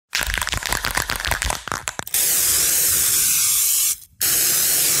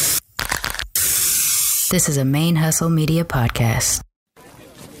This is a Main Hustle Media podcast.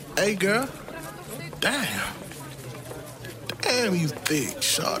 Hey, girl. Damn, you thick,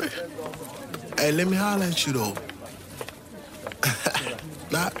 shawty. Hey, let me holler at you, though.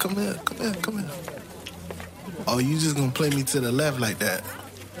 Nah, come here. Oh, you just gonna play me to the left like that?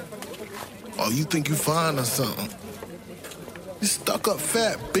 Oh, you think you fine or something? You stuck up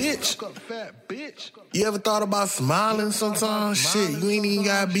fat bitch. You ever thought about smiling sometimes? Shit, you ain't even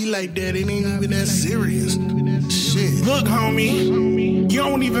gotta be like that. It ain't even that serious. Shit. Look, homie, you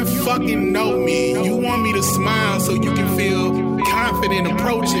don't even fucking know me. You want me to smile so you can feel confident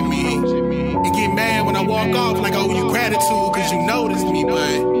approaching me and get mad when I walk off like I owe you gratitude because you noticed me,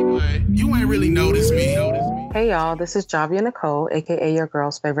 but you ain't really noticed me. Hey y'all, this is Javia Nicole, aka your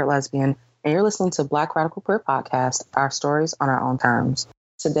girl's favorite lesbian, and you're listening to Black Radical Queer Podcast, our stories on our own terms.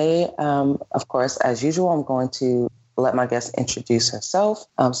 Today, of course, as usual, I'm going to let my guest introduce herself,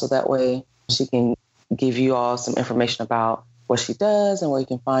 so that way she can give you all some information about what she does and where you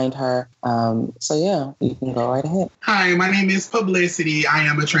can find her. So yeah, you can go right ahead. Hi, my name is Publicity. I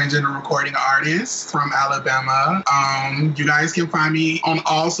am a transgender recording artist from Alabama. You guys can find me on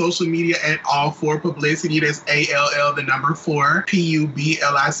all social media at All4Publicity. That's ALL the number 4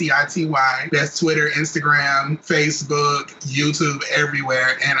 PUBLICITY. That's Twitter, Instagram, Facebook, YouTube,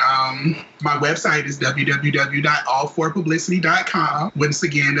 everywhere. And my website is www.all4publicity.com. Once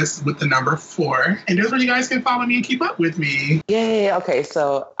again, that's with the number 4. And that's where you guys can follow me and keep up with me. Yeah. Okay.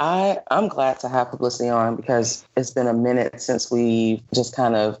 So I'm glad to have Publicity on because it's been a minute since we just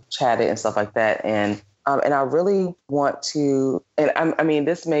kind of chatted and stuff like that. And I really want to, and I mean,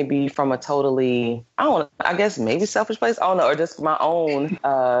 this may be from a totally, I guess maybe selfish place. I don't know, or just my own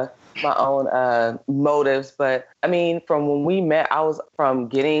motives. But I mean, from when we met, I was from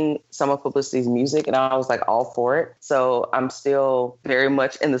getting some of Publicity's music and I was like all for it. So I'm still very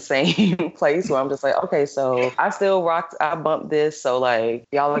much in the same place where I'm just like, okay, so I still rocked, I bumped this. So like,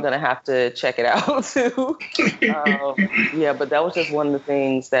 y'all are going to have to check it out too. Yeah, but that was just one of the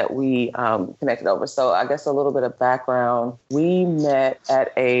things that we connected over. So I guess a little bit of background. We met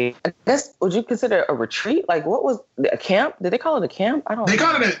at I guess, would you consider a retreat? Like what was a camp? Did they call it a camp? I don't know.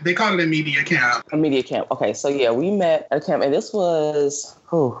 They called it a media camp. A media camp. Okay, so yeah, we met at a camp, and this was,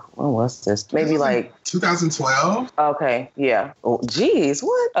 when was this? Maybe like 2012. Okay, yeah. Oh, geez,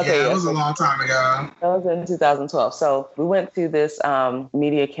 what? Okay, yeah, it was a long time ago. That was in 2012. So we went to this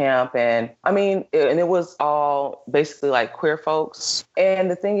media camp, and I mean, it was all basically like queer folks.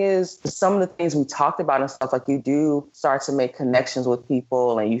 And the thing is, some of the things we talked about and stuff, like you do start to make connections with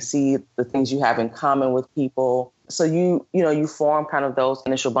people, and you see the things you have in common with people. So you form kind of those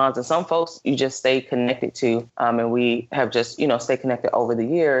initial bonds, and some folks you just stay connected to, and we have just stayed connected over the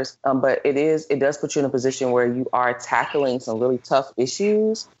years. But it does put you in a position where you are tackling some really tough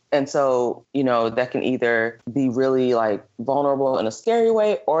issues, and so that can either be really like vulnerable in a scary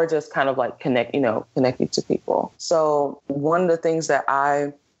way, or just kind of like connect you to people. So one of the things that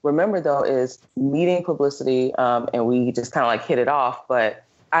I remember though is meeting Publicity, and we just kind of like hit it off, but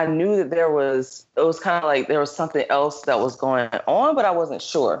I knew that it was kind of like there was something else that was going on, but I wasn't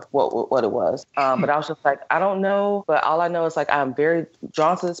sure what it was. But I was just like, I don't know. But all I know is like, I'm very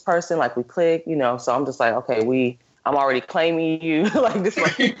drawn to this person. Like we click, so I'm just like, okay, I'm already claiming you like this.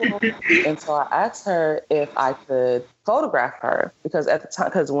 And so I asked her if I could photograph her because at the time,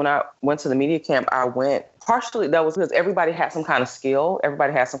 because when I went to the media camp, I went partially, that was because everybody had some kind of skill.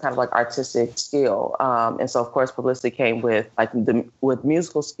 Everybody had some kind of like artistic skill. And so of course Publicity came with like with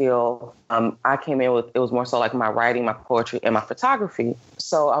musical skill. I came in with, it was more so like my writing, my poetry, and my photography.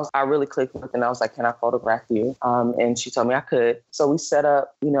 So I really clicked with it, and I was like, can I photograph you? And she told me I could. So we set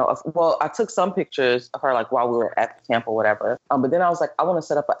up, I took some pictures of her like while we were at the camp or whatever. But then I was like, I want to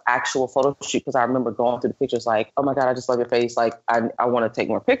set up an actual photo shoot because I remember going through the pictures like, oh my God, I just love your face. Like I want to take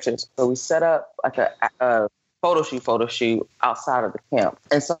more pictures. So we set up like a photo shoot outside of the camp.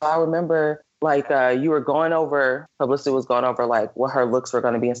 And so I remember like you were going over, Publicity was going over like what her looks were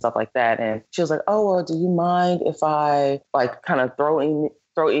going to be and stuff like that. And she was like, oh, well, do you mind if I like kind of throw in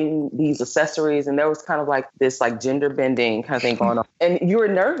these accessories? And there was kind of like this like gender bending kind of thing going on. And you were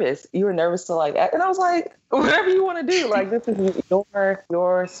nervous to like, and I was like, whatever you want to do, like this is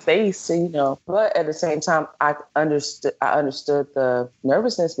your space, but at the same time, I understood the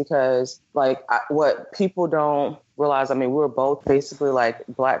nervousness because like what people don't realize, I mean, we were both basically like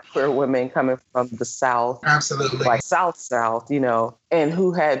Black queer women coming from the South. Absolutely. Like South, and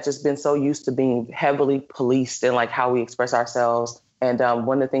who had just been so used to being heavily policed and like how we express ourselves And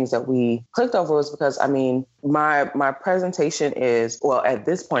one of the things that we clicked over was because, I mean, my presentation is, well, at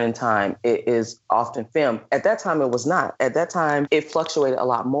this point in time, it is often film. At that time, it was not. At that time, it fluctuated a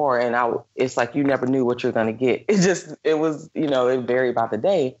lot more. And it's like you never knew what you're going to get. It was, it varied by the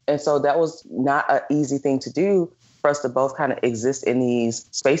day. And so that was not an easy thing to do for us to both kind of exist in these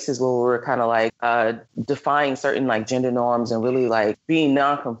spaces where we were kind of like defying certain like gender norms and really like being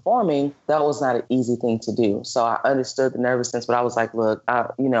non-conforming. That was not an easy thing to do. So I understood the nervousness, but I was like, look,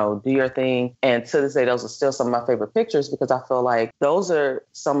 do your thing. And to this day, those are still some of my favorite pictures because I feel like those are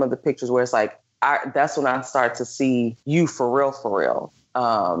some of the pictures where it's like, that's when I start to see you for real.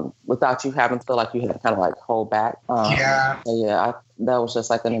 Without you having to feel like you had to kind of like hold back. That was just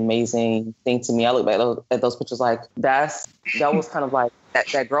like an amazing thing to me. I look back at those pictures like that was kind of like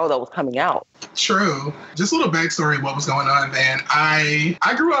that girl that was coming out. True. Just a little backstory of what was going on then. I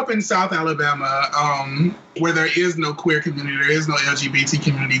grew up in South Alabama, where there is no queer community, there is no LGBT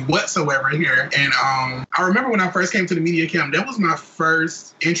community whatsoever here. And I remember when I first came to the media camp, that was my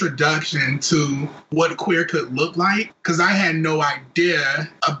first introduction to what queer could look like, because I had no idea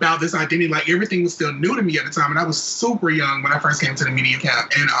about this identity. Like everything was still new to me at the time, and I was super young when I first came to the media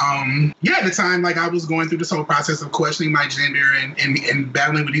camp. And at the time, like I was going through this whole process of questioning my gender and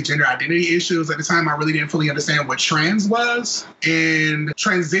battling with these gender identity issues. At the time, I really didn't fully understand what trans was, and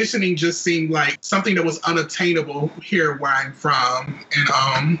transitioning just seemed like something that was unattainable here where I'm from.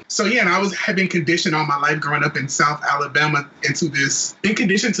 And and I had been conditioned all my life growing up in South Alabama been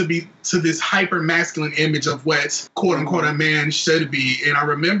conditioned to this hyper masculine image of what quote unquote a man should be. And I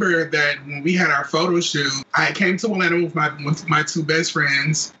remember that when we had our photo shoot, I came to Atlanta with my two best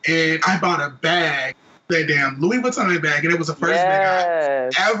friends, and I bought a bag. That damn Louis Vuitton bag, and it was the first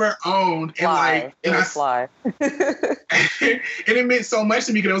bag I ever owned. And fly. And it meant so much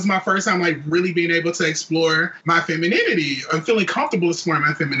to me because it was my first time like really being able to explore my femininity. I'm feeling comfortable exploring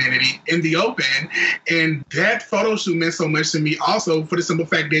my femininity in the open. And that photo shoot meant so much to me also for the simple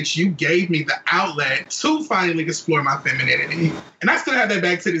fact that you gave me the outlet to finally explore my femininity. And I still have that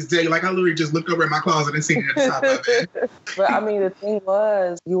bag to this day. Like I literally just looked over at my closet and seen it at the top of it. But I mean, the thing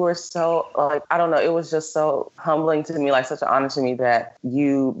was, you were so like, I don't know, it was just so humbling to me, like such an honor to me that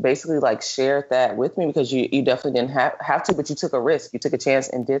you basically like shared that with me, because you definitely didn't have to, but you took a risk, you took a chance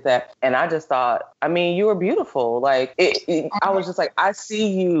and did that. And I just thought, I mean, you were beautiful. Like I was just like, I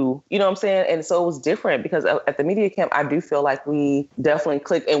see you, you know what I'm saying? And so it was different because at the media camp, I do feel like we definitely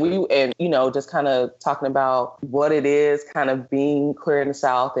clicked, and just kind of talking about what it is kind of being queer in the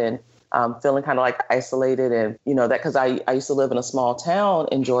South and feeling kind of like isolated, and that because I used to live in a small town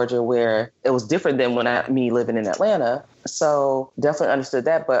in Georgia where it was different than me living in Atlanta. So definitely understood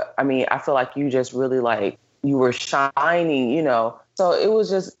that. But I mean, I feel like you just really like you were shining, So it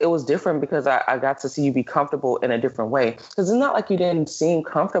was different because I got to see you be comfortable in a different way. Because it's not like you didn't seem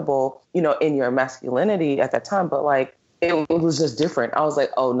comfortable, in your masculinity at that time, but like it was just different. I was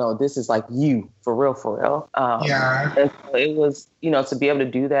like, oh no, this is like you for real. And so it was, to be able to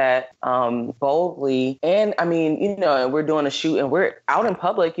do that boldly. And I mean, and we're doing a shoot and we're out in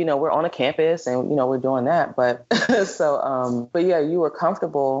public, we're on a campus and, we're doing that. But but yeah, you were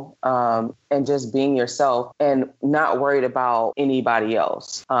comfortable and just being yourself and not worried about anybody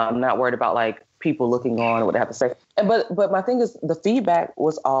else. Not worried about like people looking on or what they have to say. But my thing is the feedback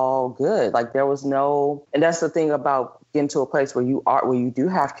was all good. Like there was no, and that's the thing about getting to a place where you do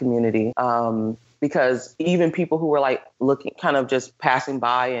have community. Because even people who were like looking, kind of just passing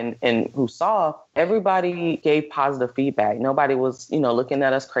by and who saw, everybody gave positive feedback. Nobody was, looking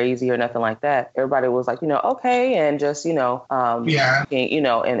at us crazy or nothing like that. Everybody was like, okay. And just, and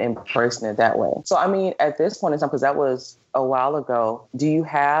embracing it that way. So, I mean, at this point in time, because that was a while ago, do you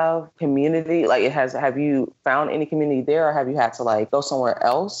have community? Like have you found any community there, or have you had to like go somewhere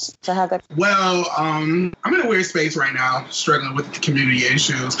else to have that? Well, I'm in a weird space right now, struggling with the community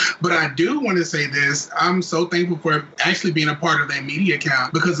issues. But I do want to say this. I'm so thankful for actually being a part of that media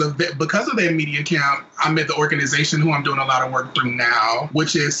camp. Because of that media camp, I met the organization who I'm doing a lot of work through now,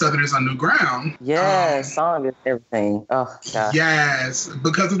 which is Southerners on New Ground. Yes, song and everything. Oh, gosh. Yes.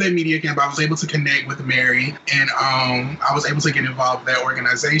 Because of that media camp, I was able to connect with Mary, and I was able to get involved with that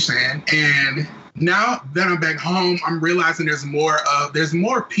organization. And now that I'm back home, I'm realizing there's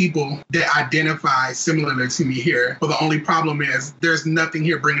more people that identify similarly to me here. But the only problem is there's nothing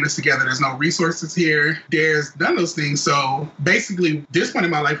here bringing us together. There's no resources here. There's none of those things. So basically, this point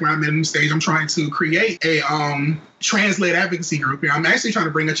in my life where I'm in the stage, I'm trying to create a trans-led advocacy group here. I'm actually trying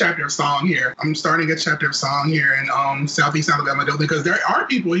to bring a chapter of song here. I'm starting a chapter of song here in Southeast Alabama, because there are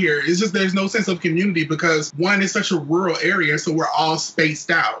people here. It's just there's no sense of community because one is such a rural area, so we're all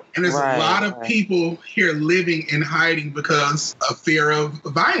spaced out. And there's a lot of people here living in hiding because of fear of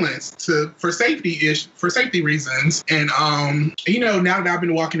violence for safety reasons. And now that I've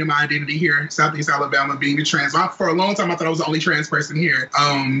been walking in my identity here in Southeast Alabama, being a trans, for a long time I thought I was the only trans person here.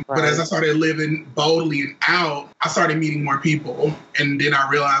 But as I started living boldly and out, I started meeting more people. And then I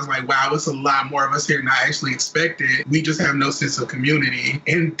realized, like, wow, it's a lot more of us here than I actually expected. We just have no sense of community.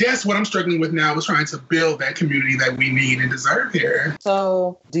 And that's what I'm struggling with now, is trying to build that community that we need and deserve here.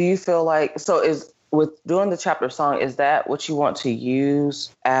 So do you feel like, with doing the chapter song, is that what you want to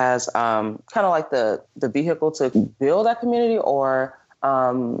use as kind of like the vehicle to build that community, or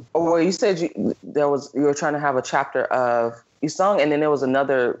you said you were trying to have a chapter of you sung, and then there was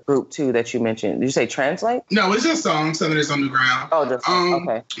another group too that you mentioned. Did you say Translate? No, it's just Song, Southerners on the Ground. Oh, just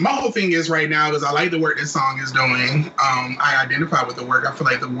okay. My whole thing is right now is I like the work this song is doing. I identify with the work. I feel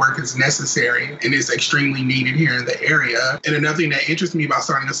like the work is necessary and it's extremely needed here in the area. And another thing that interests me about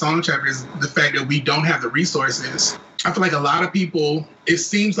starting a song chapter is the fact that we don't have the resources. I feel like a lot of people, it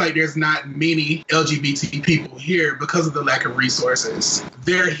seems like there's not many LGBT people here because of the lack of resources.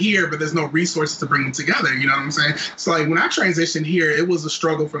 They're here, but there's no resources to bring them together. You know what I'm saying? So like when I transitioned here, it was a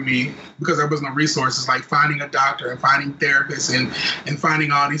struggle for me because there was no resources. Like finding a doctor and finding therapists and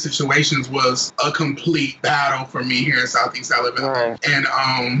finding all these situations was a complete battle for me here in Southeast Alabama. Right. And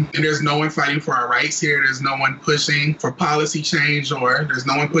there's no one fighting for our rights here. There's no one pushing for policy change, or there's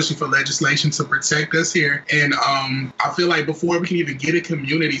no one pushing for legislation to protect us here. And I feel like before we can even get a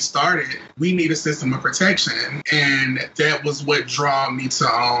community started, we need a system of protection. And that was what drew me to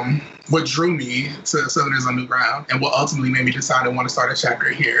Southerners on the Ground, and what ultimately made me decide I want to start a chapter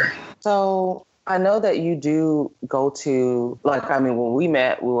here. So I know that you do go to, when we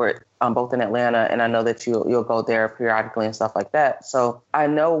met, we were both in Atlanta, and I know that you'll go there periodically and stuff like that. So I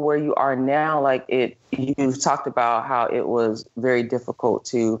know where you are now, you talked about how it was very difficult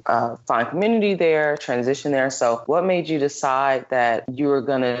to find community there, transition there. So what made you decide that you were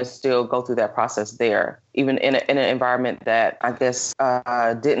going to still go through that process there, even in an environment that I guess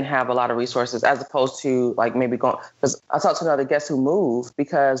didn't have a lot of resources, as opposed to maybe going, because I talked to another guest who moved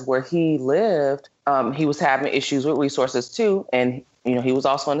because where he lived, he was having issues with resources too. And, he was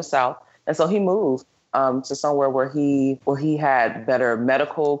also in the South. And so he moved to somewhere where he had better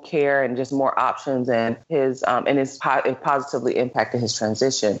medical care and just more options, and it positively impacted his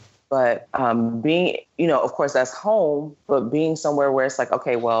transition. But being, of course, that's home, but being somewhere where it's like,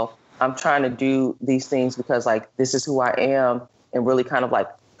 okay, well, I'm trying to do these things because this is who I am, and really kind of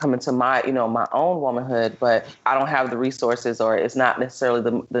come into my, my own womanhood, but I don't have the resources, or it's not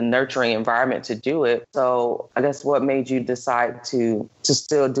necessarily the nurturing environment to do it. So I guess what made you decide to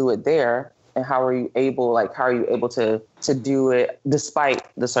still do it there? And how are you able to do it despite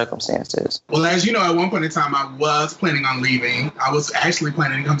the circumstances? Well, as you know, at one point in time, I was planning on leaving. I was actually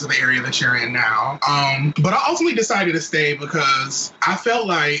planning to come to the area that you're in now. But I ultimately decided to stay because I felt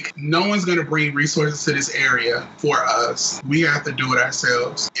like no one's going to bring resources to this area for us. We have to do it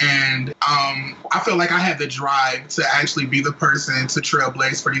ourselves. And I felt like I had the drive to actually be the person to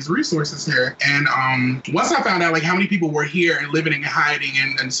trailblaze for these resources here. And once I found out how many people were here and living and hiding,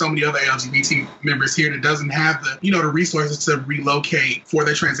 and so many other LGBT members here that doesn't have the, the resources to relocate for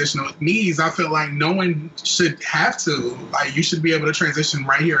their transitional needs, I feel like no one should have to. You should be able to transition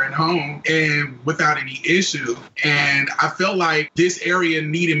right here at home and without any issue. And I felt like this area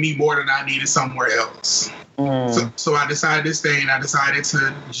needed me more than I needed somewhere else. So I decided to stay, and I decided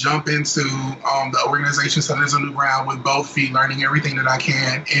to jump into the organization Southerners on the Ground with both feet, learning everything that I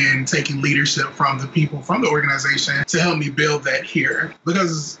can and taking leadership from the people from the organization to help me build that here.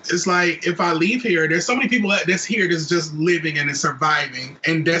 Because it's like, if I leave here, there's so many people that's here that's just living and surviving.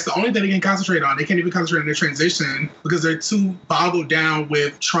 And that's the only thing they can concentrate on. They can't even concentrate on their transition because they're too boggled down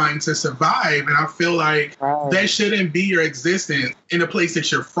with trying to survive. And I feel like that shouldn't be your existence in a place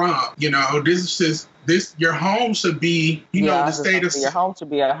that you're from. Your home should be, the state of... Your home should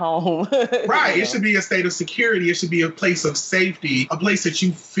be at home. Right. It should be a state of security. It should be a place of safety, a place that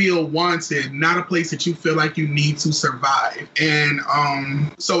you feel wanted, not a place that you feel like you need to survive. And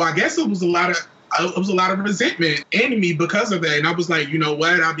so I guess it was a lot of resentment in me because of that. And I was like, you know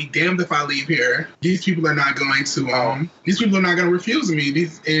what? I'll be damned if I leave here. These people are not going to refuse me.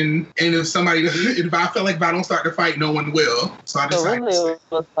 And if I feel like if I don't start the fight, no one will. So I decided really, it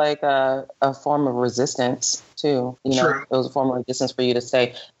was like a form of resistance too. True. It was a form of resistance for you to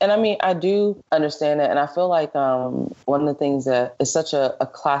stay. And I mean, I do understand that. And I feel like one of the things that is such a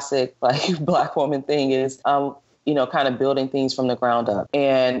classic Black woman thing is kind of building things from the ground up.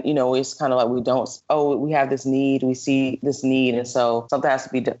 And, it's kind of like we have this need, we see this need. And so something has to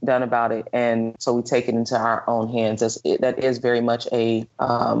be done about it. And so we take it into our own hands. That is very much a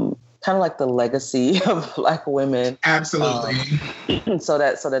kind of like the legacy of Black women. Absolutely. So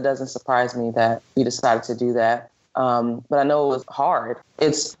that doesn't surprise me that we decided to do that. But I know it was hard.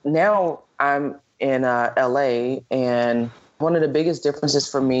 Now I'm in LA, and one of the biggest differences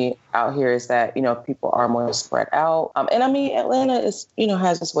for me out here is that, people are more spread out. And I mean, Atlanta is,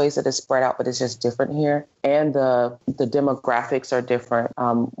 has its ways that it's spread out, but it's just different here. And the demographics are different.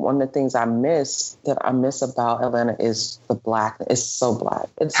 One of the things I miss about Atlanta is the Black. It's so Black.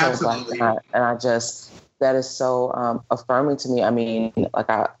 It's so Absolutely. Black. And I just, that is so affirming to me. I mean,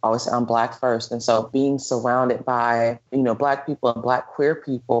 like I always say, I'm Black first. And so being surrounded by, Black people and Black queer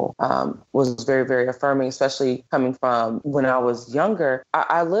people was very, very affirming, especially coming from when I was younger.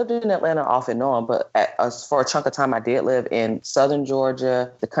 I lived in Atlanta off and on, but for a chunk of time, I did live in Southern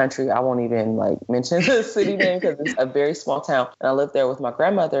Georgia, the country. I won't even mention the city name because it's a very small town. And I lived there with my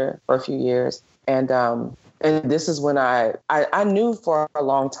grandmother for a few years. And this is when I knew for a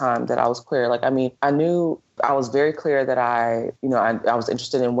long time that I was queer. I knew I was very clear that I was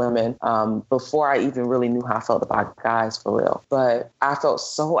interested in women before I even really knew how I felt about guys for real. But I felt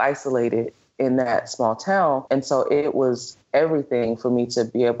so isolated in that small town. And so it was everything for me to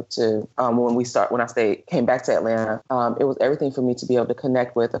be able to, when I came back to Atlanta, it was everything for me to be able to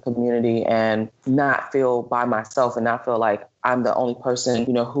connect with a community and not feel by myself and not feel like I'm the only person,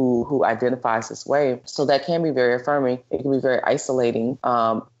 who identifies this way. So that can be very affirming. It can be very isolating.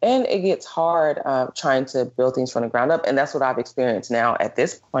 And it gets hard trying to build things from the ground up. And that's what I've experienced now at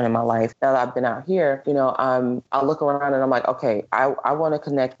this point in my life. Now that I've been out here, I look around and I'm like, okay, I want to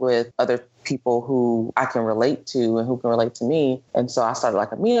connect with other people who I can relate to and who can relate to me. And so I started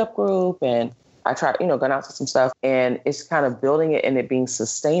like a meetup group, and I tried, going out to some stuff, and it's kind of building it and it being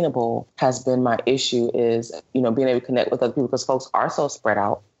sustainable has been my issue is, being able to connect with other people because folks are so spread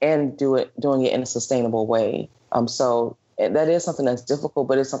out and doing it in a sustainable way. So that is something that's difficult,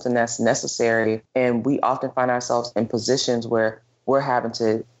 but it's something that's necessary. And we often find ourselves in positions where we're having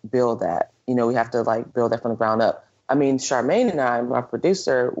to build that. We have to build that from the ground up. I mean, Charmaine and I, my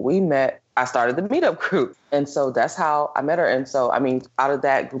producer, I started the meetup group. And so that's how I met her. And so, I mean, out of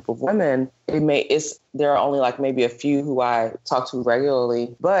that group of women, there are only maybe a few who I talk to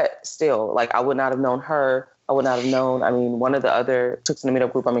regularly, but still, I would not have known her. I would not have known, one of the other chicks in the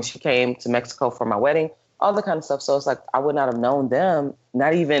meetup group, she came to Mexico for my wedding, all the kind of stuff. So it's I would not have known them,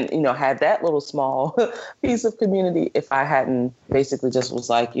 not even, had that little small piece of community if I hadn't basically just was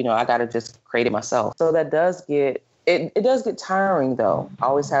I got to just create it myself. So that does get, it does get tiring though,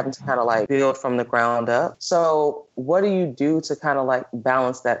 always having to kind of build from the ground up. So what do you do to kind of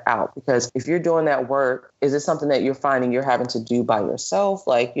balance that out? Because if you're doing that work, is it something that you're finding you're having to do by yourself?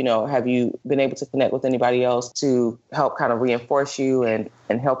 Have you been able to connect with anybody else to help kind of reinforce you and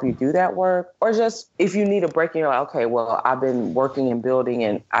help you do that work? Or just if you need a break and you're like, okay, well, I've been working and building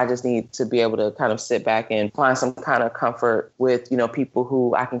and I just need to be able to kind of sit back and find some kind of comfort with, people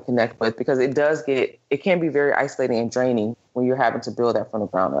who I can connect with, because it can be very isolating and draining when you're having to build that from the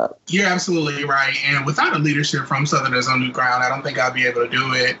ground up. You're absolutely right. And without a leadership from Southerners on New Ground, I don't think I'll be able to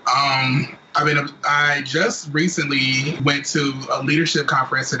do it. I just recently went to a leadership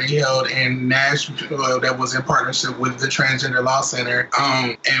conference that they held in Nashville that was in partnership with the Transgender Law Center.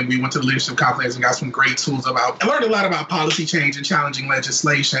 And we went to the leadership conference and got some great tools I learned a lot about policy change and challenging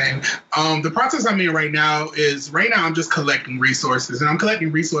legislation. The process I'm in right now I'm just collecting resources, and I'm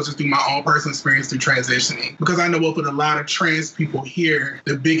collecting resources through my own personal experience through transitioning, because I know with a lot of trans people here,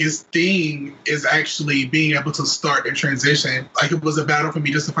 the biggest thing is actually being able to start their transition. It was a battle for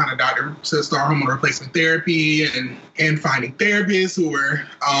me just to find a doctor to start hormone replacement therapy and finding therapists who were,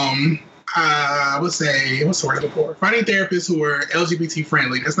 I would say, what's the word I'm looking for? Finding therapists who are LGBT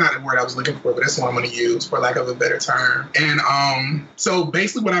friendly. That's not the word I was looking for, but that's what I'm going to use for lack of a better term. And so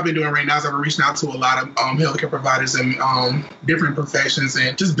basically what I've been doing right now is I've been reaching out to a lot of healthcare providers and different professions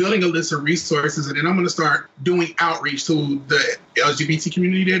and just building a list of resources. And then I'm going to start doing outreach to the LGBT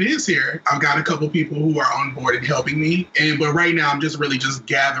community that is here. I've got a couple people who are on board and helping me. But right now I'm just really just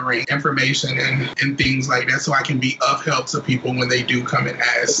gathering information and things like that so I can be of help to people when they do come and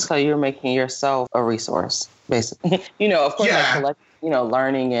ask. So you're making yourself a resource, basically. Of course, yeah.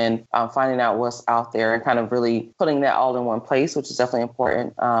 Learning and finding out what's out there and kind of really putting that all in one place, which is definitely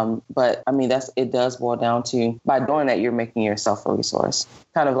important. But I mean, it does boil down to, by doing that, you're making yourself a resource,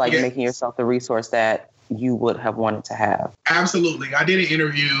 kind of making yourself the resource that you would have wanted to have? Absolutely. I did an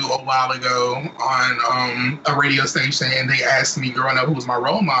interview a while ago on a radio station, and they asked me growing up who was my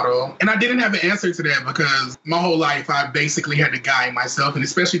role model. And I didn't have an answer to that because my whole life I basically had to guide myself. And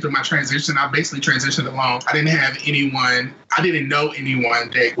especially through my transition, I basically transitioned alone. I didn't have anyone, I didn't know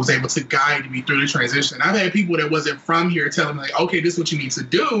anyone that was able to guide me through the transition. I've had people that wasn't from here telling me, like, okay, this is what you need to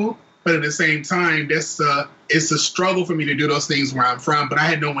do. But at the same time, it's a struggle for me to do those things where I'm from. But I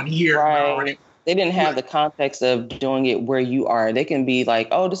had no one here. Right. They didn't have the context of doing it where you are. They can be like,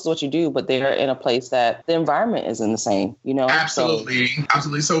 oh, this is what you do, but they're in a place that the environment isn't the same, you know? Absolutely.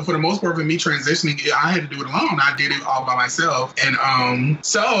 Absolutely. So for the most part, for me transitioning, I had to do it alone. I did it all by myself. And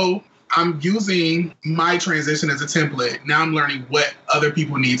so I'm using my transition as a template. Now I'm learning what other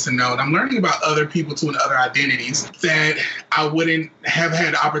people need to know. And I'm learning about other people too and other identities that I wouldn't have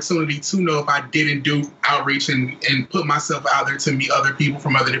had the opportunity to know if I didn't do outreach and put myself out there to meet other people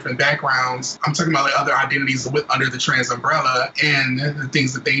from other different backgrounds. I'm talking about like other identities under the trans umbrella and the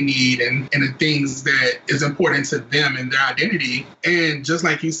things that they need and the things that is important to them and their identity. And just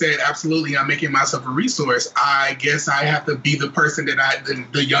like you said, absolutely, I'm making myself a resource. I guess I have to be the person that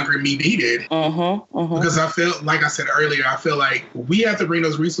the younger me needed. Because I feel, like I said earlier, I feel like we have to bring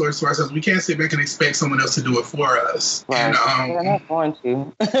those resources to ourselves. We can't sit back and expect someone else to do it for us. Right. And, they're not going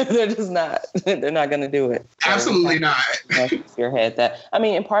to. They're just not. They're not going to do it. So absolutely not. Spearhead that. I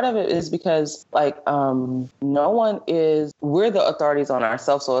mean, and part of it is because like no one is. We're the authorities on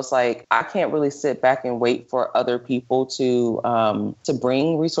ourselves, so it's like I can't really sit back and wait for other people to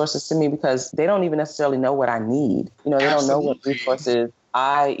bring resources to me because they don't even necessarily know what I need. You know, they don't know what resources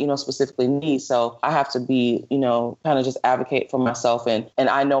I, specifically need. So I have to be, kind of just advocate for myself and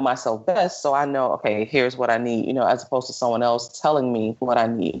I know myself best. So I know, okay, here's what I need, as opposed to someone else telling me what I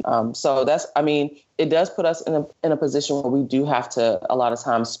need. So it does put us in a position where we do have to a lot of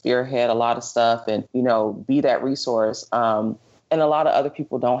times spearhead a lot of stuff and, be that resource. And a lot of other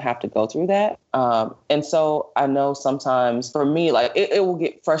people don't have to go through that. And so I know sometimes for me, like it will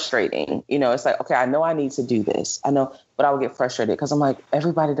get frustrating. It's like, okay, I know I need to do this. I know, but I will get frustrated because I'm like,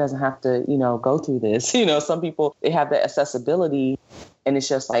 everybody doesn't have to, go through this. Some people, they have the accessibility and it's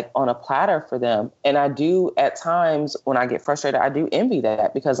just like on a platter for them. And I do at times when I get frustrated, I do envy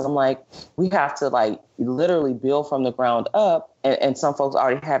that because I'm like, we have to like literally build from the ground up. And some folks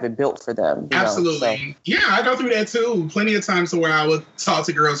already have it built for them. Absolutely. So. Yeah, I go through that too. Plenty of times where I would talk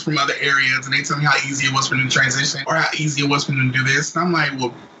to girls from other areas and they tell me how easy it was for them to transition or how easy it was for them to do this. And I'm like,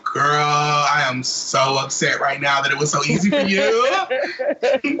 well, girl, I am so upset right now that it was so easy for you.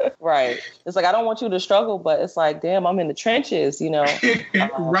 Right. It's like, I don't want you to struggle, but it's like, damn, I'm in the trenches,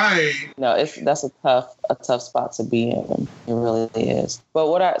 Right. No, that's a tough spot to be in. It really is.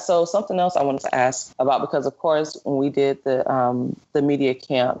 But so something else I wanted to ask about, because of course, when we did the media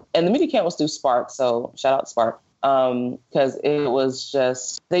camp, and the media camp was through Spark. So shout out Spark. Because it was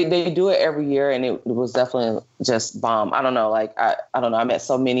just, they do it every year and it was definitely just bomb. I don't know, like, I don't know. I met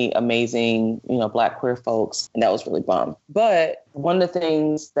so many amazing, Black queer folks and that was really bomb. But one of the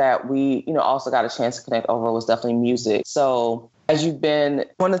things that we, also got a chance to connect over was definitely music. So one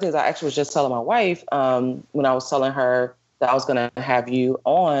of the things I actually was just telling my wife, when I was telling her that I was going to have you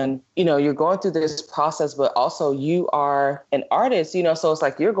on, you're going through this process, but also you are an artist, so it's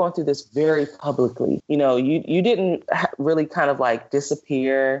like you're going through this very publicly. You didn't really kind of like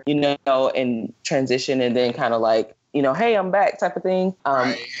disappear, and transition and then kind of like, hey, I'm back type of thing.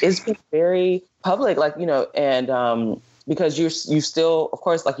 Right. It's been very public, like, and because you still, of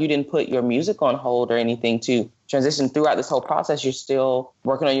course, like you didn't put your music on hold or anything to transition throughout this whole process. You're still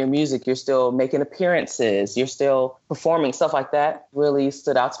working on your music. You're still making appearances. You're still performing. Stuff like that really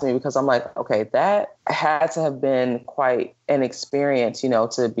stood out to me because I'm like, okay, that had to have been quite an experience,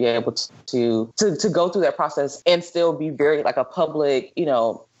 to be able to go through that process and still be very like a public,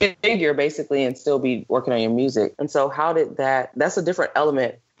 figure basically, and still be working on your music. And so how did that's a different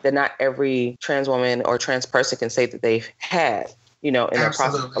element that not every trans woman or trans person can say that they've had, in their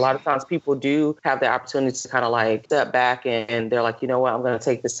process. A lot of times people do have the opportunity to kind of like step back and they're like, you know what, I'm going to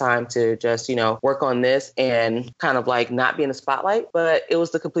take this time to just, work on this and kind of like not be in the spotlight. But it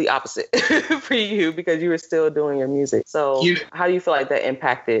was the complete opposite for you because you were still doing your music. So how do you feel like that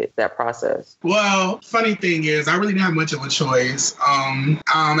impacted that process? Well, funny thing is, I really didn't have much of a choice.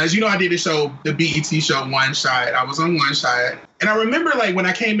 As you know, I did the BET show One Shot. I was on One Shot. And I remember like when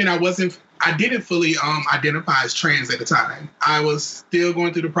I came in, I I didn't fully identify as trans at the time. I was still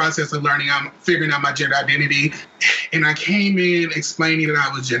going through the process of learning. I'm figuring out my gender identity. And I came in explaining that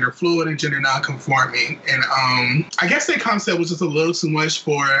I was gender fluid and gender non-conforming. And I guess that concept was just a little too much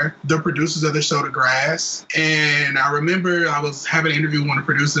for the producers of the show to grasp. And I remember I was having an interview with one of the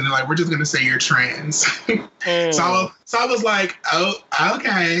producers and they're like, we're just going to say you're trans. So I was like, oh,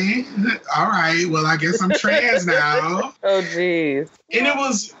 okay. All right. Well, I guess I'm trans now. Oh, geez. And it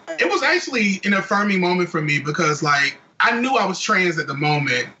was actually an affirming moment for me because, like, I knew I was trans at the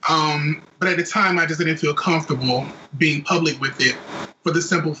moment, but at the time I just didn't feel comfortable being public with it for the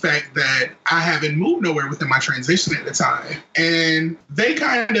simple fact that I haven't moved nowhere within my transition at the time. And they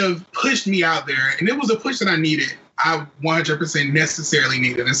kind of pushed me out there, and it was a push that I needed. I 100% necessarily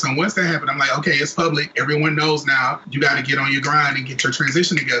needed. And so once that happened, I'm like, okay, it's public. Everyone knows now. You got to get on your grind and get your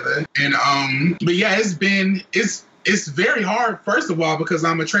transition together. And, but yeah, it's very hard, first of all, because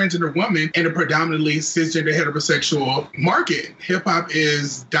I'm a transgender woman in a predominantly cisgender heterosexual market. Hip hop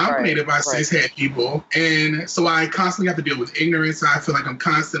is dominated by cishet people. And so I constantly have to deal with ignorance. I feel like I'm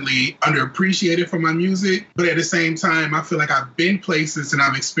constantly underappreciated for my music. But at the same time, I feel like I've been places and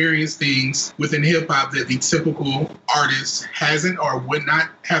I've experienced things within hip hop that the typical artist hasn't or would not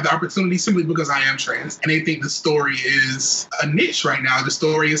have the opportunity simply because I am trans. And they think the story is a niche right now. The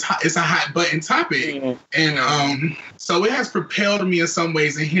story is it's a hot button topic. Mm-hmm. And so it has propelled me in some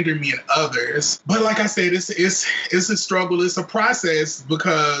ways and hindered me in others. But like I said, it's a struggle. It's a process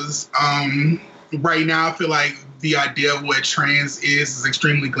because right now I feel like the idea of what trans is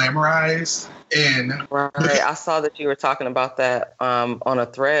extremely glamorized. And right. I saw that you were talking about that on a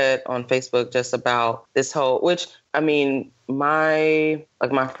thread on Facebook just about this whole, which, I mean, my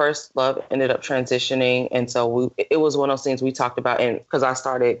first love ended up transitioning. And so it was one of those things we talked about. And because I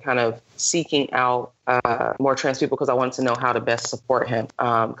started kind of seeking out more trans people because I wanted to know how to best support him.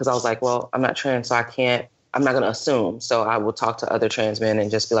 Because I was like, well, I'm not trans, so I'm not going to assume. So I will talk to other trans men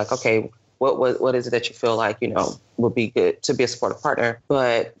and just be like, okay, what is it that you feel like, would be good to be a supportive partner?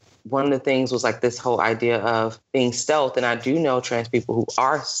 But one of the things was like this whole idea of being stealth. And I do know trans people who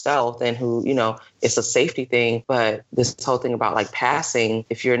are stealth and who, it's a safety thing. But this whole thing about like passing,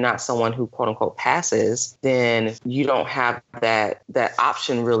 if you're not someone who quote unquote passes, then you don't have that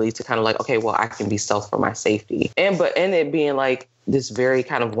option really to kind of like, okay, well, I can be stealth for my safety. And it being like this very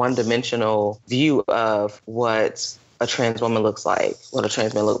kind of one-dimensional view of what a trans woman looks like, what a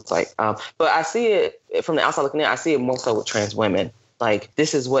trans man looks like. But I see it from the outside looking in, I see it more so with trans women. Like,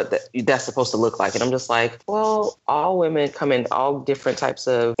 this is what that's supposed to look like. And I'm just like, well, all women come in all different types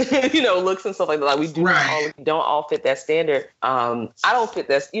of, looks and stuff like that. Like, we don't all fit that standard. I don't fit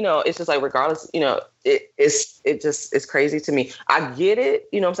that, it's just like, regardless, it's crazy to me. I get it.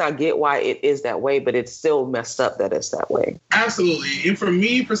 What I'm saying? I get why it is that way, but it's still messed up that it's that way. Absolutely. And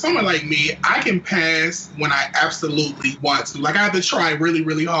for someone like me, I can pass when I absolutely want to. Like, I have to try really,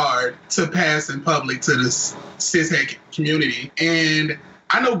 really hard to pass in public to this cishet community. And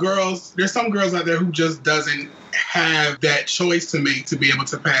I know there's some girls out there who just doesn't have that choice to make to be able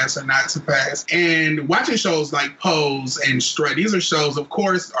to pass or not to pass. And watching shows like Pose and Strut, these are shows, of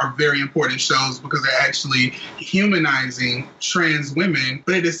course, are very important shows because they're actually humanizing trans women.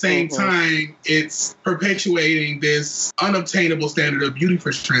 But at the same time, it's perpetuating this unobtainable standard of beauty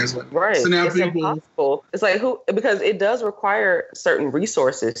for trans women. Right. So now it's impossible. It's like because it does require certain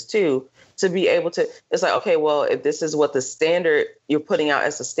resources too. To be able to, it's like, okay, well, if this is what the standard you're putting out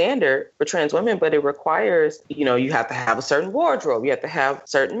as a standard for trans women, but it requires, you have to have a certain wardrobe, you have to have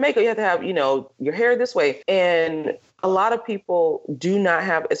certain makeup, you have to have, your hair this way. And a lot of people do not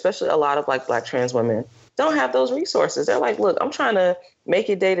have, especially a lot of like Black trans women, don't have those resources. They're like, look, I'm trying to make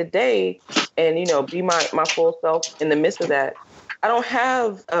it day to day and, be my full self in the midst of that. I don't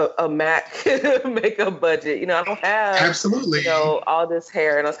have a MAC makeup budget. I don't have absolutely all this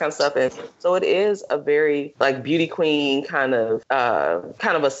hair and all this kind of stuff. And so it is a very like beauty queen kind of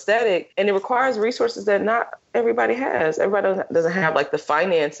aesthetic, and it requires resources that not everybody has. Everybody doesn't have like the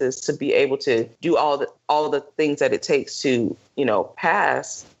finances to be able to do all the things that it takes to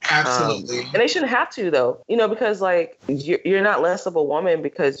pass. Absolutely. And they shouldn't have to though, because like you're not less of a woman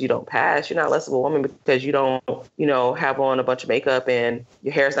because you don't pass. You're not less of a woman because you don't have on a bunch of makeup and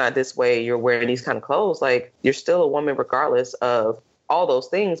your hair's not this way. You're wearing these kind of clothes. Like, you're still a woman regardless of all those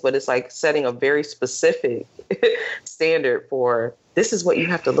things, but it's like setting a very specific standard for this is what you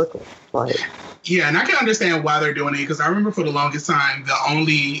have to look like. Yeah, and I can understand why they're doing it, because I remember for the longest time, the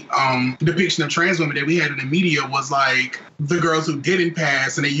only depiction of trans women that we had in the media was like the girls who didn't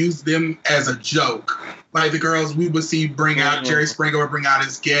pass, and they used them as a joke. Like the girls we would see bring out, Jerry Springer would bring out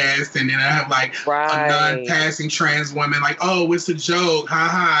his guest, and then I have like a non-passing trans woman, like, oh, it's a joke,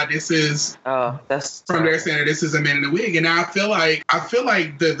 haha. This is that's from their standard. This is a man in a wig, and now I feel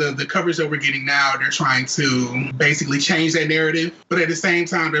like the coverage that we're getting now, they're trying to basically change that narrative, but at the same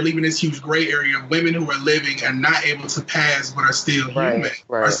time, they're leaving this huge gray area of women who are living and not able to pass, but are still human.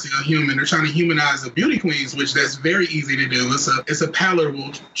 Are still human. They're trying to humanize the beauty queens, which that's very easy to do. It's a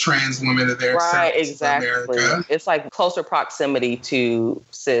palatable trans woman that they're exactly. America. It's like closer proximity to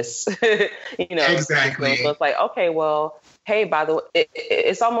cis, Exactly. So it's like, okay, well, hey, by the way,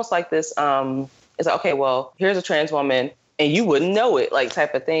 it's almost like this. It's like, okay, well, here's a trans woman, and you wouldn't know it, like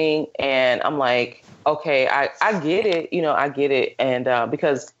type of thing. And I'm like, okay, I get it, I get it. And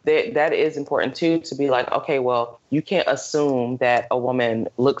because that is important too, to be like, okay, well, you can't assume that a woman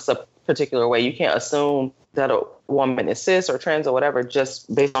looks a particular way. You can't assume that a woman is cis or trans or whatever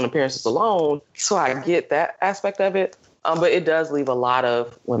just based on appearances alone. So I get that aspect of it. But it does leave a lot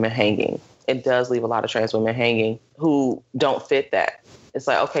of women hanging. It does leave a lot of trans women hanging who don't fit that. It's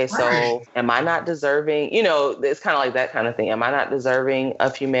like, okay, so am I not deserving? It's kind of like that kind of thing. Am I not deserving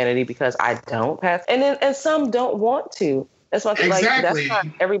of humanity because I don't pass? And some don't want to. That's what like that's not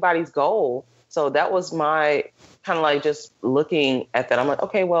everybody's goal. So that was my kind of like just looking at that. I'm like,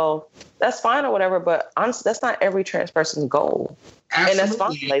 okay, well, that's fine or whatever, but honestly, that's not every trans person's goal. Absolutely. And that's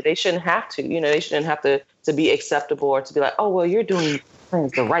fine. Like they shouldn't have to. They shouldn't have to be acceptable or to be like, oh, well, you're doing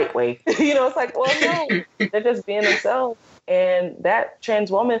things the right way. It's like, well, no, they're just being themselves. And that trans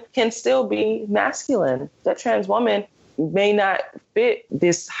woman can still be masculine. That trans woman may not fit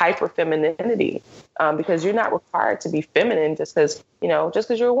this hyper femininity because you're not required to be feminine just because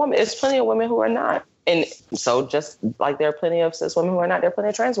you're a woman. There's plenty of women who are not. And so just like there are plenty of cis women who are not, there are plenty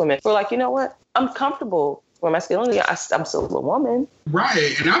of trans women who are like, you know what? I'm comfortable with masculinity. I'm still a woman.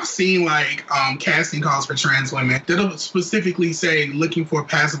 Right. And I've seen like casting calls for trans women that'll specifically say looking for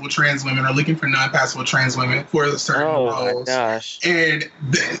passable trans women or looking for non-passable trans women for certain roles. Oh my gosh. And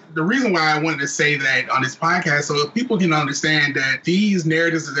the reason why I wanted to say that on this podcast, so people can understand that these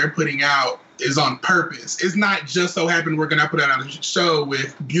narratives that they're putting out is on purpose. It's not just so happen we're gonna put out a show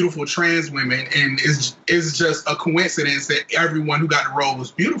with beautiful trans women and it's just a coincidence that everyone who got the role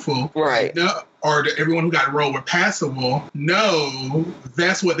was beautiful. Right. Or everyone who got the role were passable. No,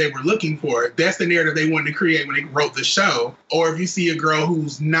 that's what they were looking for. That's the narrative they wanted to create when they wrote the show. Or if you see a girl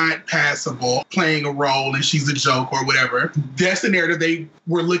who's not passable playing a role and she's a joke or whatever, that's the narrative they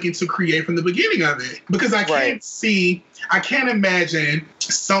were looking to create from the beginning of it. Because I can't imagine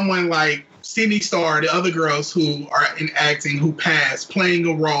someone like Sydney Starr, the other girls who are in acting who pass playing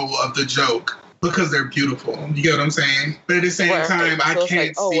a role of the joke because they're beautiful. You get what I'm saying? But at the same time, I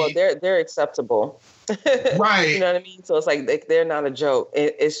can't see. Oh, well, they're acceptable. Right. You know what I mean? So it's like they're not a joke.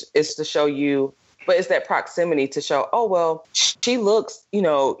 It's to show you, but it's that proximity to show, oh, well, she looks,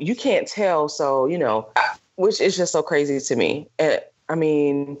 you can't tell. So, which is just so crazy to me. And I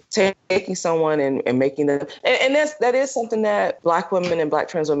mean, taking someone and making them, and that is something that Black women and Black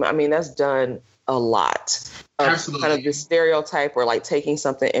trans women, I mean, that's done a lot. Absolutely. Kind of the stereotype or like taking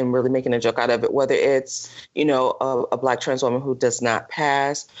something and really making a joke out of it, whether it's, a Black trans woman who does not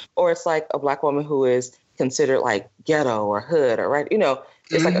pass, or it's like a Black woman who is considered like ghetto or hood or right.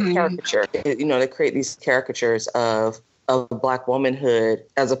 It's like a caricature. They create these caricatures of Black womanhood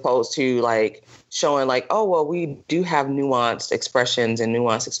as opposed to like showing like, oh, well, we do have nuanced expressions and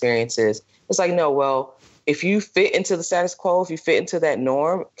nuanced experiences. It's like, no, well, if you fit into the status quo, if you fit into that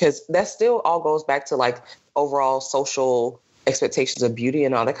norm, because that still all goes back to like overall social expectations of beauty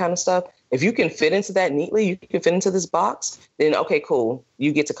and all that kind of stuff. If you can fit into that neatly, you can fit into this box, then okay, cool.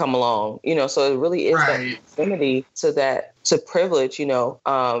 You get to come along, so it really is that proximity to privilege,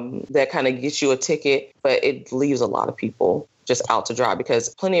 that kind of gets you a ticket, but it leaves a lot of people just out to dry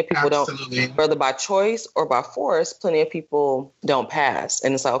because plenty of people don't, whether by choice or by force, plenty of people don't pass.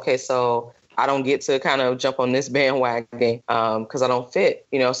 And it's like, okay, so I don't get to kind of jump on this bandwagon because I don't fit,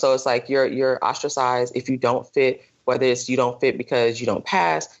 so it's like you're ostracized if you don't fit, whether it's you don't fit because you don't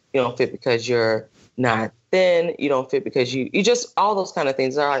pass, you don't fit because you're not thin, you don't fit because you just, all those kind of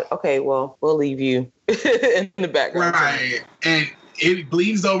things are like, okay, well, we'll leave you in the background. Right. And it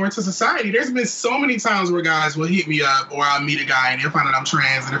bleeds over into society. There's been so many times where guys will hit me up or I'll meet a guy and they'll find out I'm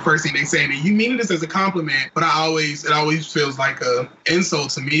trans, and the first thing they say, and you mean this as a compliment, but it always feels like a insult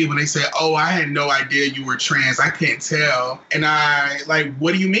to me when they say, oh, I had no idea you were trans. I can't tell. And I like,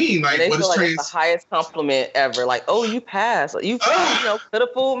 what do you mean? Like, what is like trans? It's the highest compliment ever. Like, oh, you passed. You could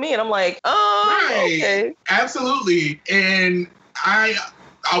have fooled me. And I'm like, right. Okay. Absolutely. And I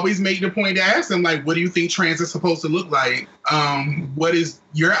always make the point to ask them, like, what do you think trans is supposed to look like? What is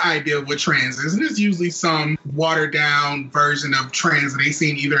your idea of what trans is? And it's usually some watered down version of trans that they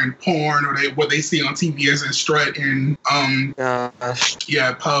seen either in porn or what they see on TV as a strut and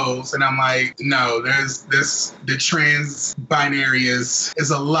pose. And I'm like, no, the trans binary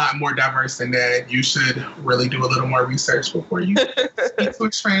is a lot more diverse than that. You should really do a little more research before you speak to a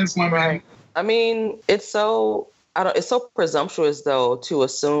trans woman. Right. I mean, it's so presumptuous, though, to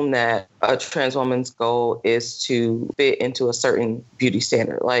assume that a trans woman's goal is to fit into a certain beauty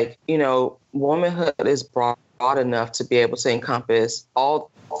standard. Like, womanhood is broad enough to be able to encompass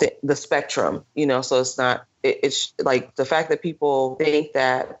all the spectrum, so it's not, it's like the fact that people think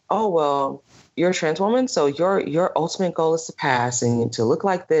that, oh, well, you're a trans woman, so your ultimate goal is to pass and to look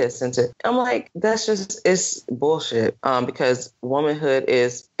like this, I'm like, it's bullshit. Because womanhood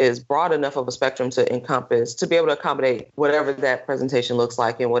is broad enough of a spectrum to be able to accommodate whatever that presentation looks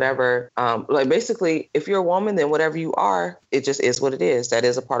like, and whatever, like basically, if you're a woman, then whatever you are, it just is what it is. That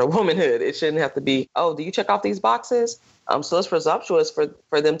is a part of womanhood. It shouldn't have to be, oh, do you check off these boxes? So it's presumptuous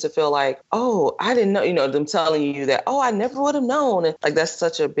for them to feel like, oh, I didn't know, them telling you that, oh, I never would have known. And like, that's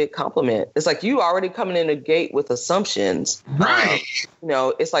such a big compliment. It's like you already coming in the gate with assumptions. Right.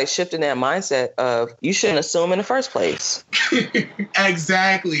 It's like shifting that mindset of you shouldn't assume in the first place.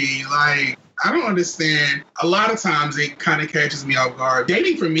 Exactly. Like, I don't understand. A lot of times it kind of catches me off guard.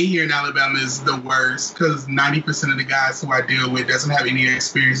 Dating for me here in Alabama is the worst because 90% of the guys who I deal with doesn't have any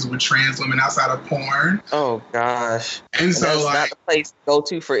experiences with trans women outside of porn. Oh, gosh. And so, that's like, not the place to go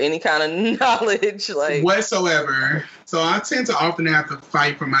to for any kind of knowledge. Like, whatsoever. So I tend to often have to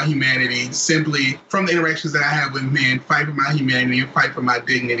fight for my humanity, simply from the interactions that I have with men, fight for my humanity and fight for my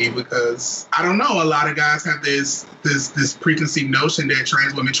dignity, because I don't know, a lot of guys have this preconceived notion that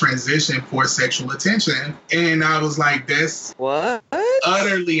trans women transition for sexual attention. And I was like, that's what?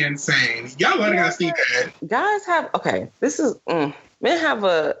 Utterly insane. Y'all let guys see that. Guys have, men have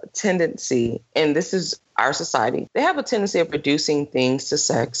a tendency, and this is our society, they have a tendency of reducing things to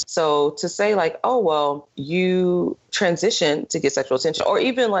sex. So to say like, oh, well, you transition to get sexual attention, or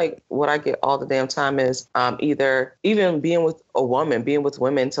even like what I get all the damn time is either even being with a woman, being with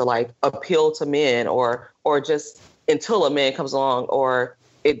women to like appeal to men, or just until a man comes along, or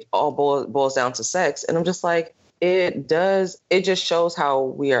it all boils down to sex. And I'm just like, it just shows how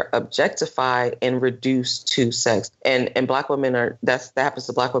we are objectified and reduced to sex. And Black women that happens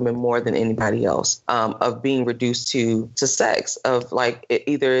to Black women more than anybody else, of being reduced to sex, of like,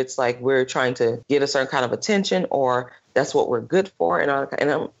 either it's like we're trying to get a certain kind of attention, or that's what we're good for.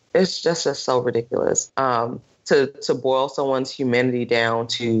 And it's just so ridiculous. To boil someone's humanity down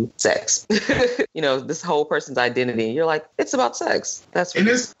to sex, this whole person's identity. You're like, it's about sex. That's and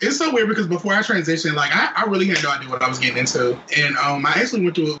it's so weird because before I transitioned, like I really had no idea what I was getting into, and I actually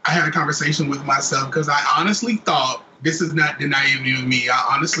I had a conversation with myself because I honestly thought. This is not the naivety of me.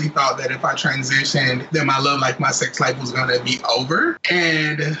 I honestly thought that if I transitioned, then my love life, my sex life was going to be over.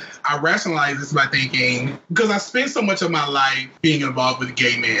 And I rationalized this by thinking, because I spent so much of my life being involved with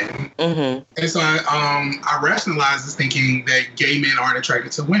gay men. Mm-hmm. And so I rationalized this thinking that gay men aren't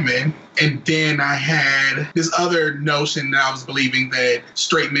attracted to women. And then I had this other notion that I was believing that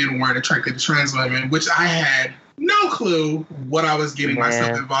straight men weren't attracted to trans women, which I had no clue what I was getting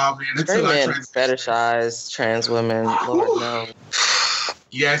myself involved in until I transitioned. Fetishize trans women, Lord knows.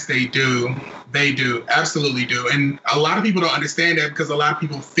 Yes, they do. They do. Absolutely do. And a lot of people don't understand that because a lot of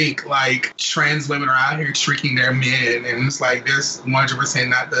people think like trans women are out here tricking their men. And it's like, that's 100%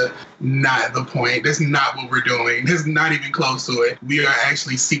 not the point. That's not what we're doing. That's not even close to it. We are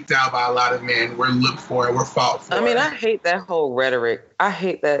actually seeked out by a lot of men. We're looked for. We're fought for. I mean, I hate that whole rhetoric. I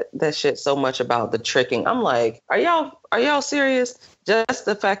hate that shit so much about the tricking. I'm like, are y'all serious? Just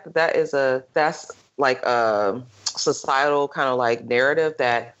the fact that that's like a societal kind of like narrative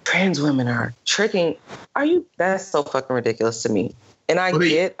that trans women are tricking. That's so fucking ridiculous to me. And I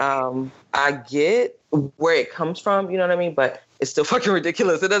get where it comes from, you know what I mean? But it's still fucking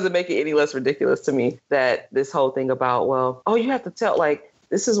ridiculous. It doesn't make it any less ridiculous to me that this whole thing about, well, oh, you have to tell, like,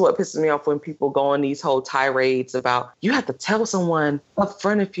 this is what pisses me off when people go on these whole tirades about, you have to tell someone up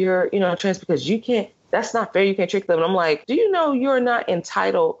front if you're, trans, because you can't, that's not fair. You can't trick them. And I'm like, do you know you're not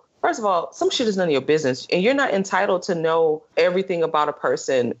entitled first of all, some shit is none of your business. And you're not entitled to know everything about a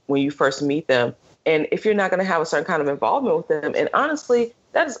person when you first meet them. And if you're not going to have a certain kind of involvement with them, and honestly,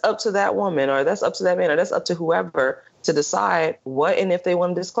 that is up to that woman, or that's up to that man, or that's up to whoever to decide what and if they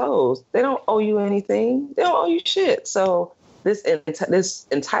want to disclose. They don't owe you anything. They don't owe you shit. So this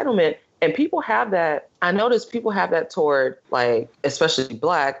entitlement, and people have that. I notice people have that toward, like, especially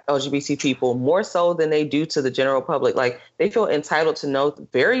Black LGBT people more so than they do to the general public. Like, they feel entitled to know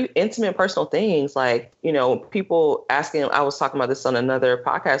very intimate, personal things. Like, you know, people asking, I was talking about this on another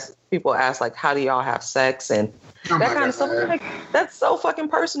podcast. People ask, like, how do y'all have sex? And that kind of stuff. Like, that's so fucking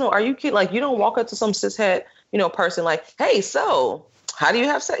personal. Are you kidding? Like, you don't walk up to some cishet, you know, person like, hey, so how do you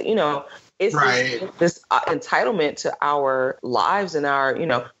have sex? You know, it's right. this entitlement to our lives and our, you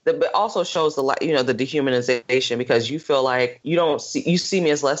know, but also shows the, you know, the dehumanization, because you feel like you see me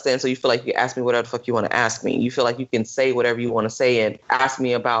as less than, so you feel like you ask me whatever the fuck you want to ask me. You feel like you can say whatever you want to say and ask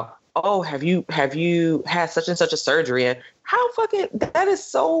me about, oh, have you had such and such a surgery? And how fucking, that is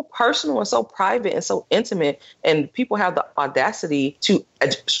so personal and so private and so intimate. And people have the audacity to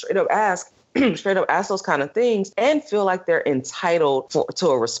straight up ask those kind of things and feel like they're entitled to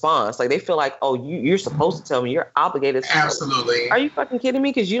a response. Like, they feel like, oh, you're supposed to tell me, you're obligated to. Absolutely. Are you fucking kidding me?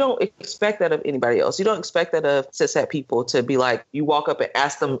 Because you don't expect that of anybody else. You don't expect that of cishet people to be like, you walk up and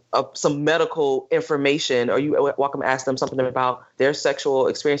ask them some medical information, or you walk up and ask them something about their sexual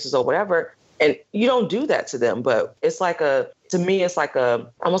experiences or whatever. And you don't do that to them. But it's like to me, it's like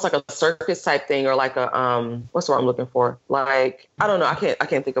almost like a circus type thing, or like a, what's the word I'm looking for? Like, I don't know. I can't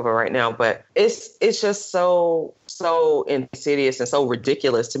think of it right now, but it's just so insidious and so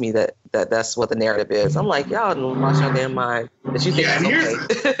ridiculous to me that's what the narrative is. I'm like, y'all don't watch your damn mind that you think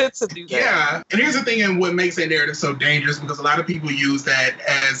it's okay to do that. Yeah. And here's the thing, and what makes that narrative so dangerous, because a lot of people use that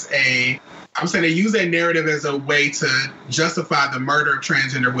as they use that narrative as a way to justify the murder of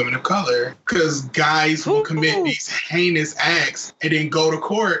transgender women of color, because guys will commit these heinous acts and then go to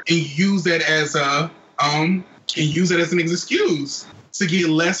court and use that as an excuse to get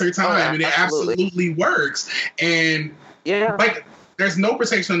lesser time. Yeah, and it absolutely works. And yeah, like, there's no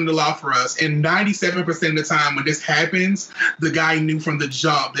protection under the law for us. And 97% of the time when this happens, the guy knew from the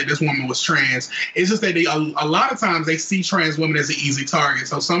jump that this woman was trans. It's just that a lot of times they see trans women as an easy target.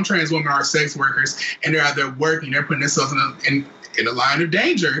 So some trans women are sex workers, and they're out there working. They're putting themselves in a line of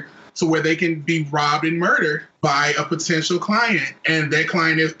danger to where they can be robbed and murdered by a potential client. And that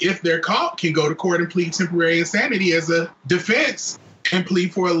client, if they're caught, can go to court and plead temporary insanity as a defense and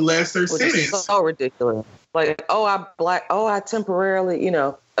plead for a lesser sentence. Is so ridiculous. Like, I temporarily, you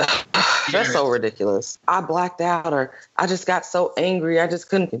know, that's so ridiculous. I blacked out, or I just got so angry, I just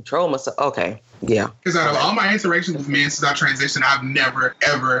couldn't control myself. Okay. Yeah. Because out of all my interactions with men since I transitioned, I've never,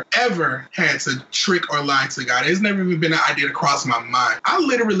 ever, ever had to trick or lie to God. It's never even been an idea to cross my mind. I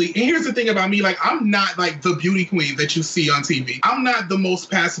literally, and here's the thing about me, like, I'm not like the beauty queen that you see on TV. I'm not the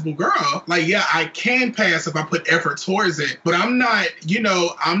most passable girl. Like, yeah, I can pass if I put effort towards it, but I'm not, you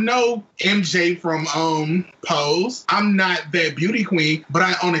know, I'm no MJ from Pose. I'm not that beauty queen, but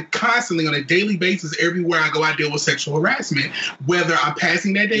constantly on a daily basis, everywhere I go, I deal with sexual harassment, whether I'm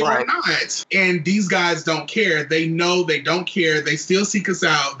passing that day or not. And these guys don't care. They know they don't care. They still seek us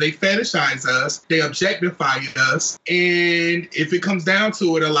out. They fetishize us. They objectify us. And if it comes down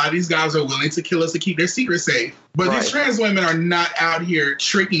to it, a lot of these guys are willing to kill us to keep their secret safe. But these trans women are not out here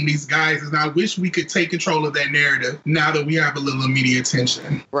tricking these guys. And I wish we could take control of that narrative now that we have a little media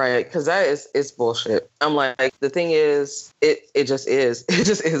attention. Right. Because it's bullshit. I'm like, the thing is, it just is. It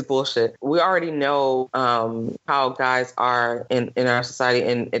just is bullshit. We already know how guys are in our society.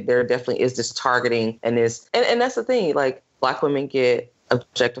 And there definitely is this targeting and that's the thing. Like, Black women get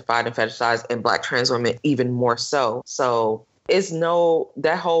objectified and fetishized, and Black trans women even more so. So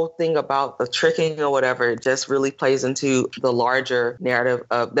that whole thing about the tricking or whatever just really plays into the larger narrative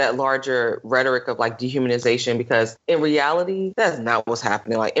of that larger rhetoric of like dehumanization, because in reality, that's not what's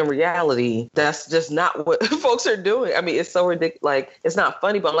happening. Like, in reality, that's just not what folks are doing. I mean, it's so ridiculous. Like, it's not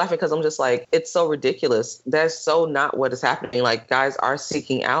funny, but I'm laughing because I'm just like, it's so ridiculous. That's so not what is happening. Like, guys are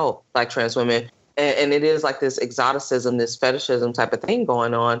seeking out Black trans women, and it is like this exoticism, this fetishism type of thing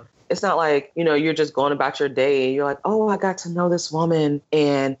going on. It's not like, you know, you're just going about your day and you're like, oh, I got to know this woman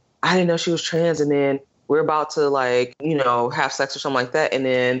and I didn't know she was trans. And then we're about to, like, you know, have sex or something like that. And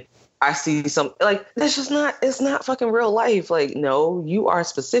then I see that's just not, it's not fucking real life. Like, no, you are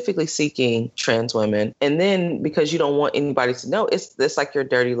specifically seeking trans women. And then because you don't want anybody to know, it's like your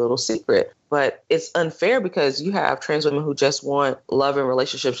dirty little secret. But it's unfair because you have trans women who just want love and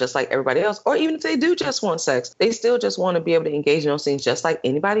relationships just like everybody else. Or even if they do just want sex, they still just want to be able to engage in those things just like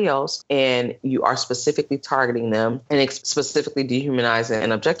anybody else. And you are specifically targeting them and specifically dehumanizing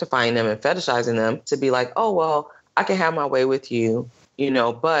and objectifying them and fetishizing them to be like, oh, well, I can have my way with you,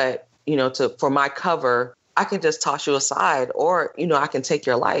 but, for my cover, I can just toss you aside, or, I can take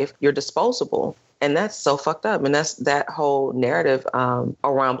your life. You're disposable. And that's so fucked up. And that's that whole narrative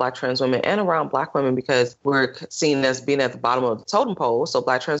around Black trans women and around Black women, because we're seen as being at the bottom of the totem pole. So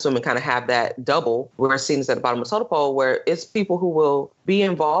Black trans women kind of have that double. We're seen as at the bottom of the totem pole, where it's people who will be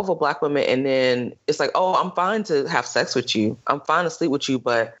involved with Black women. And then it's like, oh, I'm fine to have sex with you. I'm fine to sleep with you,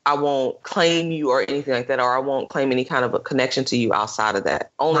 but I won't claim you or anything like that. Or I won't claim any kind of a connection to you outside of that,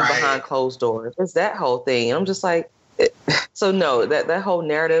 only behind closed doors. It's that whole thing. And I'm just like, so no, that whole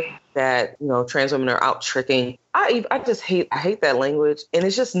narrative that, trans women are out tricking. I hate that language, and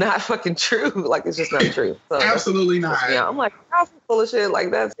it's just not fucking true. Like, it's just not true. So absolutely not. Yeah, I'm like, that's full of shit. Like,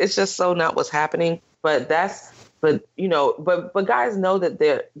 it's just so not what's happening. But guys know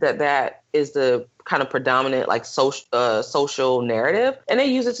that is the kind of predominant like social narrative, and they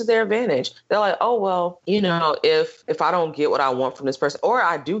use it to their advantage. They're like, oh, well, if I don't get what I want from this person, or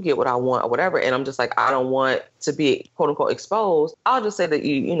I do get what I want or whatever, and I'm just like, I don't want to be quote unquote exposed, I'll just say that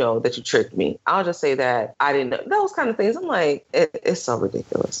that you tricked me. I'll just say that I didn't know, those kind of things. I'm like, it's so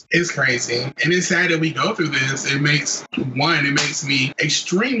ridiculous. It's crazy. And it's sad that we go through this. It makes me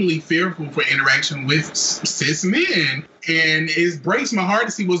extremely fearful for interaction with cis men. And it breaks my heart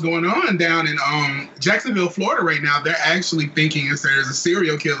to see what's going on down in Jacksonville, Florida right now. They're actually thinking there's a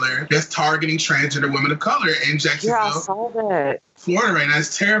serial killer that's targeting transgender women of color in Jacksonville. Yeah, I saw that. Florida right now.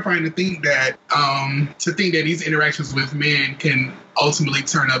 It's terrifying to think that these interactions with men can ultimately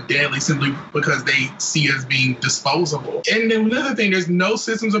turn up deadly simply because they see us being disposable. And then another thing, there's no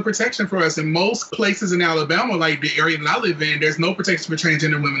systems of protection for us. In most places in Alabama, like the area that I live in, there's no protection for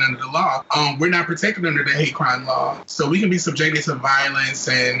transgender women under the law. We're not protected under the hate crime law. So we can be subjected to violence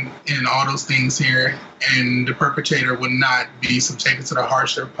and all those things here, and the perpetrator would not be subjected to the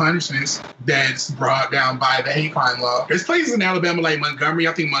harsher punishments that's brought down by the hate crime law. There's places in Alabama like Montgomery.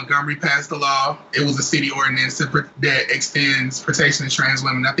 I think Montgomery passed the law. It was a city ordinance that extends protection to trans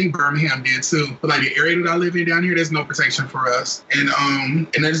women. I think Birmingham did too. But like the area that I live in down here, there's no protection for us. And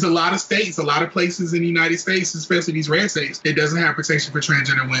there's a lot of states, a lot of places in the United States, especially these red states, that doesn't have protection for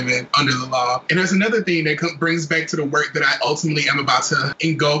transgender women under the law. And there's another thing that brings back to the work that I ultimately am about to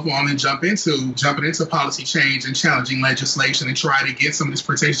engulf on and jumping into policy change and challenging legislation and try to get some of this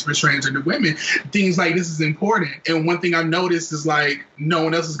protection for transgender women. Things like this is important. And one thing I've noticed is like no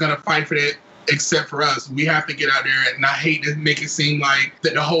one else is going to fight for that except for us. We have to get out there, and I hate to make it seem like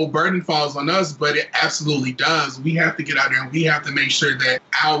that the whole burden falls on us, but it absolutely does. We have to get out there and we have to make sure that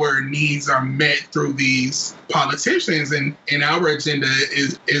our needs are met through these politicians, and our agenda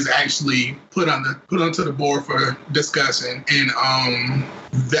is actually put onto the board for discussion. And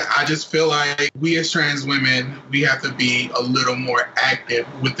that I just feel like we as trans women, we have to be a little more active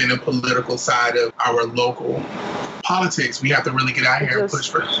within the political side of our local politics. We have to really get out here and push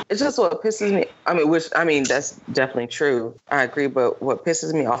for it. It's just what pisses me. That's definitely true. I agree. But what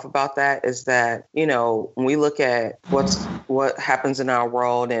pisses me off about that is that, when we look at what happens in our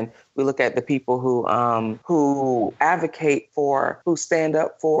world, and we look at the people who advocate for, who stand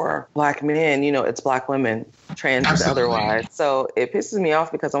up for Black men, it's Black women, trans and otherwise. So it pisses me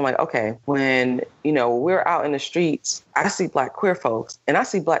off because I'm like, okay, when, we're out in the streets, I see Black queer folks and I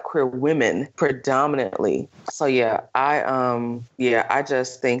see Black queer women predominantly. So I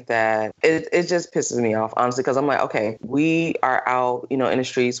just think that it just pisses me off, honestly, because I'm like, okay, we are out, in the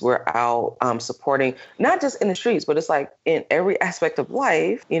streets, we're out supporting, not just in the streets, but it's like in every aspect of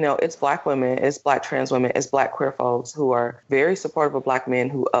life, it's Black women, it's Black trans women, it's Black queer folks who are very supportive of Black men,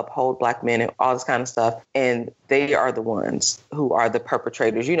 who uphold Black men and all this kind of stuff. And they are the ones who are the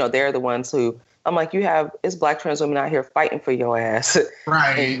perpetrators. They're the ones who, I'm like, it's Black trans women out here fighting for your ass.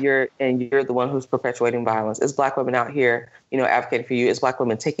 Right. And you're the one who's perpetuating violence. It's Black women out here, advocating for you. It's Black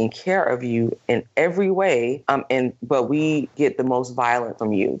women taking care of you in every way. But we get the most violent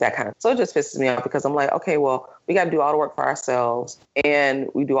from you, that kind of. So it just pisses me off because I'm like, okay, well, we got to do all the work for ourselves, and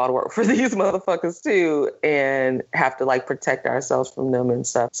we do all the work for these motherfuckers too, and have to like protect ourselves from them and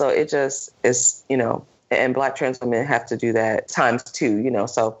stuff. So it just is, and Black trans women have to do that times two,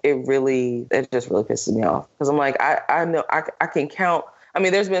 so it just really pisses me off because I'm like, I know I can count. I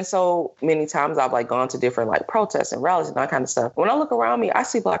mean, there's been so many times I've like gone to different like protests and rallies and that kind of stuff. When I look around me, I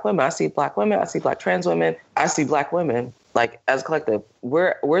see Black women, I see Black women, I see Black trans women, I see Black women. Like as a collective,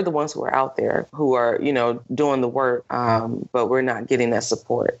 we're the ones who are out there who are, you know, doing the work, but we're not getting that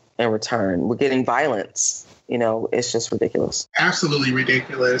support in return. We're getting violence. You know, it's just ridiculous. Absolutely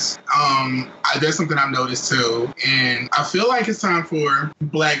ridiculous. There's something I've noticed too. And I feel like it's time for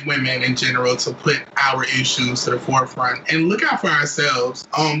Black women in general to put our issues to the forefront and look out for ourselves.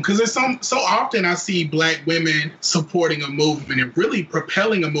 Because there's so often I see Black women supporting a movement and really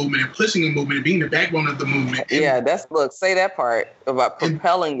propelling a movement and pushing a movement and being the backbone of the movement. Say that part about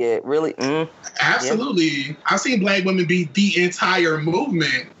propelling it. Really. Absolutely. Yeah. I've seen Black women be the entire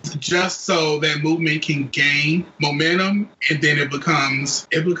movement just so that movement can gain momentum, and then it becomes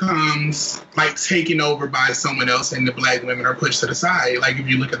like taken over by someone else and the Black women are pushed to the side. Like if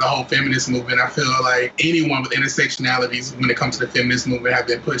you look at the whole feminist movement, I feel like anyone with intersectionalities when it comes to the feminist movement have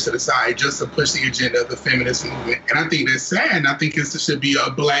been pushed to the side just to push the agenda of the feminist movement. And I think that's sad. And I think it should be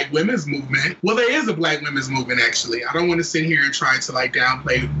a Black women's movement. Well, there is a Black women's movement, actually. I don't want to sit here and try to like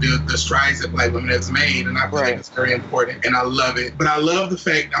downplay the strides that Black women has made. And I feel like it's very important and I love it. But I love the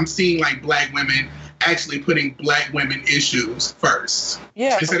fact I'm seeing like Black women actually putting Black women issues first.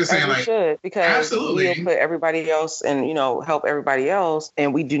 Yeah, instead of saying like, should, because absolutely, we put everybody else and, you know, help everybody else,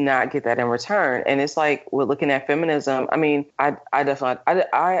 and we do not get that in return. And it's like we're looking at feminism. I mean, I identify as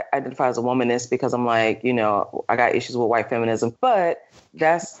a womanist because I'm like, you know, I got issues with white feminism, but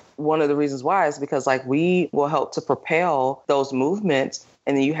that's one of the reasons why is because like we will help to propel those movements,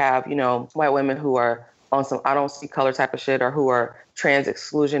 and then you have, you know, white women who are on some I don't see color type of shit or who are trans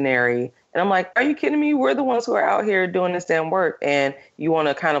exclusionary. And I'm like, are you kidding me? We're the ones who are out here doing this damn work. And you want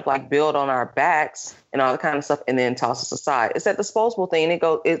to kind of like build on our backs and all that kind of stuff and then toss us aside. It's that disposable thing.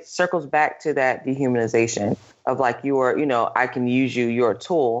 It circles back to that dehumanization of like, I can use you, you're a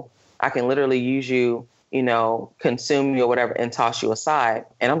tool. I can literally use you, you know, consume you or whatever and toss you aside.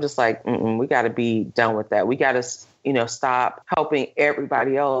 And I'm just like, we got to be done with that. We got to, you know, stop helping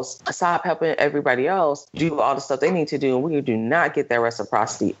everybody else do all the stuff they need to do. And we do not get that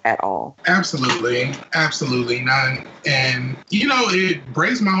reciprocity at all. Absolutely. Absolutely none. And, you know, it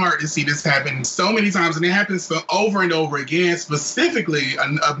breaks my heart to see this happen so many times. And it happens for over and over again. Specifically,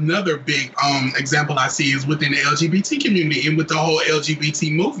 another big example I see is within the LGBT community and with the whole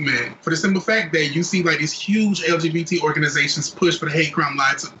LGBT movement. For the simple fact that you see like these huge LGBT organizations push for the hate crime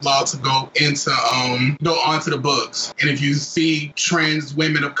law to go onto the books. And if you see trans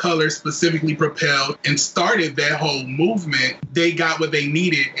women of color specifically propelled and started that whole movement, they got what they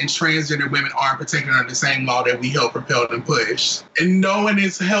needed, and transgender women aren't protected under the same law that we helped propel and push. And no one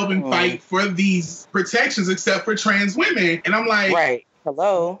is helping fight for these protections except for trans women. And I'm like, right.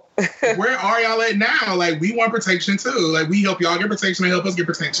 Hello. Where are y'all at now? Like, we want protection too. Like, we help y'all get protection and help us get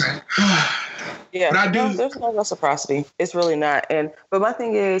protection. Yeah, but there's no reciprocity. It's really not. But my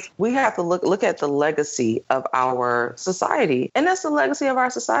thing is, we have to look at the legacy of our society. And that's the legacy of our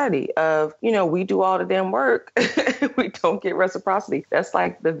society of, you know, we do all the damn work. We don't get reciprocity. That's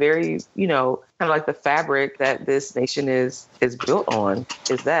like the very, you know, kind of like the fabric that this nation is built on,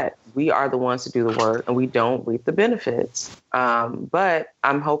 is that we are the ones to do the work and we don't reap the benefits. But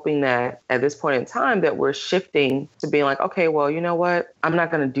I'm hoping that at this point in time that we're shifting to being like, okay, well, you know what? I'm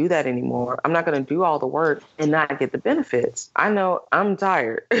not going to do that anymore. I'm not going to do all the work and not get the benefits. I know I'm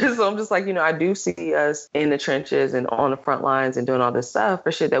tired. So I'm just like, you know, I do see us in the trenches and on the front lines and doing all this stuff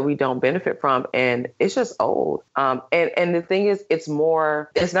for shit that we don't benefit from. And it's just old. And the thing is, it's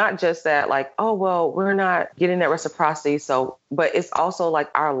not just that like, oh, well, we're not getting that reciprocity. So, but it's also like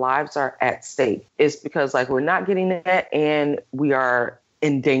our lives are at stake. It's because like we're not getting that and we are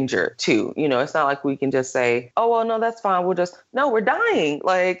in danger too. You know, it's not like we can just say, oh, well, no, that's fine. We're dying.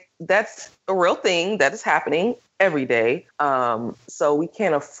 Like that's a real thing that is happening every day. So we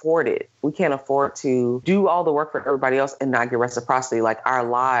can't afford it. We can't afford to do all the work for everybody else and not get reciprocity. Like our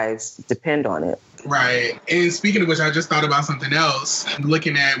lives depend on it. Right. And speaking of which, I just thought about something else.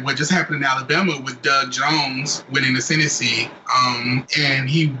 Looking at what just happened in Alabama with Doug Jones winning the Senate seat. And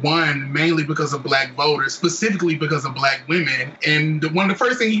he won mainly because of Black voters, specifically because of Black women. And one of the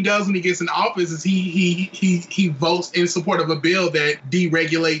first things he does when he gets in office is he votes in support of a bill that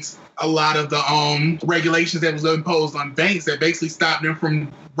deregulates a lot of the regulations that was imposed on banks that basically stopped them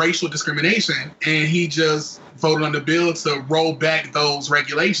from racial discrimination, and he just voted on the bill to roll back those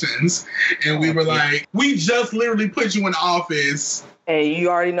regulations. And we were like, we just literally put you in office. And you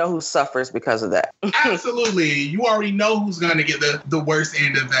already know who suffers because of that. Absolutely. You already know who's going to get the worst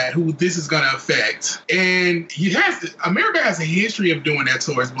end of that, who this is going to affect. And America has a history of doing that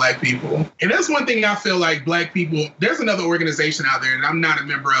towards Black people. And that's one thing I feel like Black people, there's another organization out there that I'm not a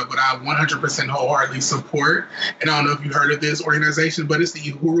member of, but I 100% wholeheartedly support. And I don't know if you heard of this organization, but it's the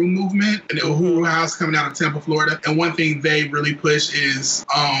Uhuru movement and the Uhuru House coming out of Tampa, Florida. And one thing they really push is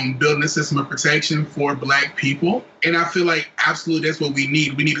building a system of protection for Black people. And I feel like absolutely that's what we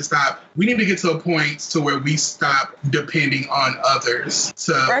need. We need to get to a point to where we stop depending on others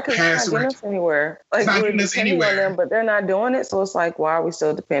to pass. It's not getting us anywhere. Like, we're depending on them, but they're not doing it. So it's like, why are we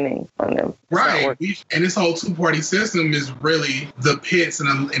still depending on them? It's right. And this whole two-party system is really the pits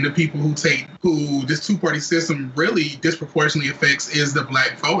and the people who this two-party system really disproportionately affects is the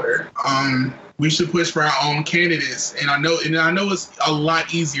Black voter. We should push for our own candidates. And I know it's a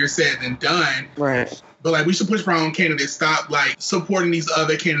lot easier said than done. Right. But like, we should push for our own candidates. Stop like supporting these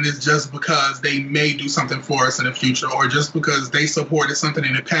other candidates just because they may do something for us in the future, or just because they supported something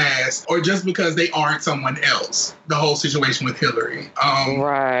in the past, or just because they aren't someone else. The whole situation with Hillary.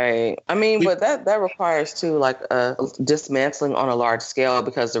 Right. I mean, but that requires too like a dismantling on a large scale,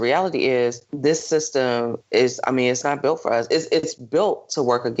 because the reality is this system is, I mean, it's not built for us. It's built to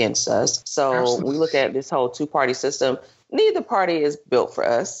work against us. So Absolutely. We look at this whole two-party system. Neither party is built for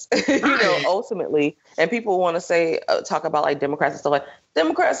us, ultimately. And people want to talk about like Democrats and stuff like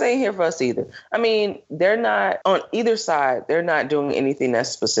Democrats ain't here for us either. I mean, they're not on either side. They're not doing anything that's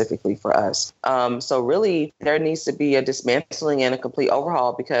specifically for us. So really, there needs to be a dismantling and a complete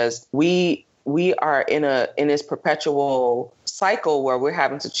overhaul, because we are in this perpetual cycle where we're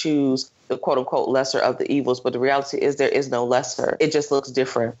having to choose the quote unquote lesser of the evils. But the reality is there is no lesser. It just looks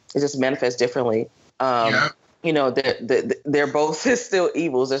different. It just manifests differently. You know, they're both still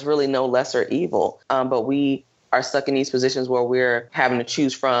evils. There's really no lesser evil. But we are stuck in these positions where we're having to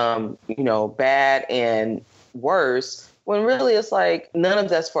choose from, you know, bad and worse, when really it's like none of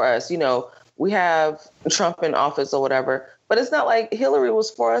that's for us. You know, we have Trump in office or whatever, but it's not like Hillary was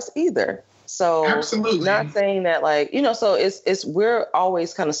for us either. So absolutely. Not saying that like, you know, so it's we're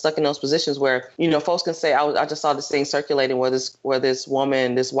always kind of stuck in those positions where, you know, folks can say, I just saw this thing circulating where this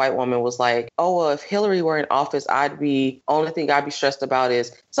white woman was like, oh, well, if Hillary were in office, only thing I'd be stressed about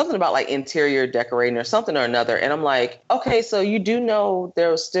is something about like interior decorating or something or another. And I'm like, okay, so you do know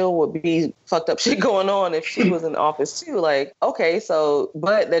there still would be fucked up shit going on if she was in office too. Like, okay, so,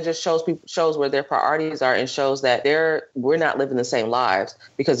 but that just shows where their priorities are, and shows that we're not living the same lives.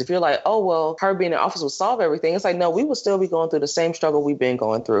 Because if you're like, oh, well, her being in office will solve everything. It's like, no, we will still be going through the same struggle we've been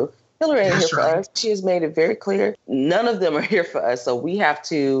going through. Hillary ain't here for us. She has made it very clear. None of them are here for us. So we have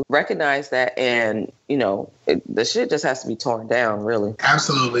to recognize that. And, you know, the shit just has to be torn down, really.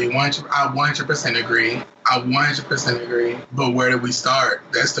 Absolutely. I 100% agree. I 100% agree. But where do we start?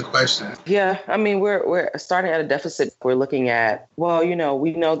 That's the question. Yeah. I mean, we're starting at a deficit. We're looking at, well, you know,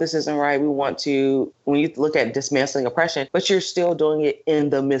 we know this isn't right. We want to, when you look at dismantling oppression, but you're still doing it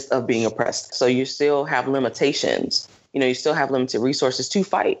in the midst of being oppressed. So you still have limitations. You know, you still have limited resources to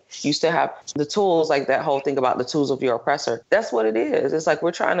fight. You still have the tools, like that whole thing about the tools of your oppressor. That's what it is. It's like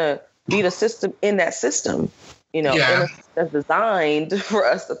we're trying to beat a system in that system, you know, that's designed for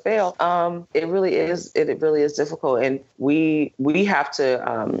us to fail. It really is difficult. And we have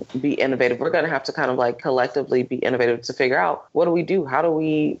to be innovative. We're going to have to kind of like collectively be innovative to figure out, what do we do? How do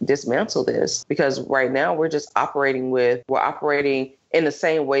we dismantle this? Because right now we're operating in the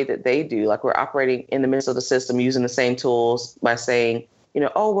same way that they do. Like, we're operating in the midst of the system, using the same tools by saying, you know,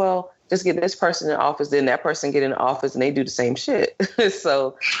 oh, well, just get this person in office, then that person get in office, and they do the same shit.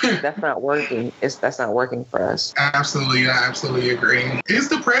 So that's not working. That's not working for us. Absolutely. I absolutely agree. It's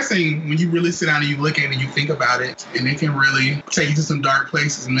depressing when you really sit down and you look at it and you think about it, and it can really take you to some dark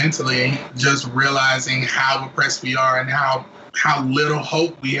places mentally, just realizing how oppressed we are and how little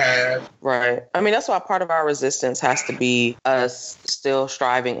hope we have. Right. I mean, that's why part of our resistance has to be us still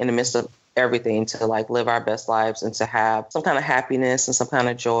striving in the midst of everything to like live our best lives and to have some kind of happiness and some kind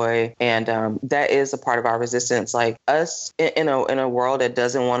of joy. And that is a part of our resistance. Like, us in a world that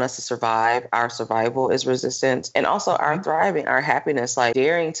doesn't want us to survive, our survival is resistance. And also our thriving, our happiness, like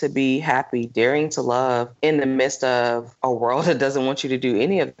daring to be happy, daring to love in the midst of a world that doesn't want you to do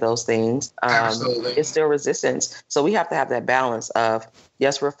any of those things. It's still resistance. So we have to have that balance of,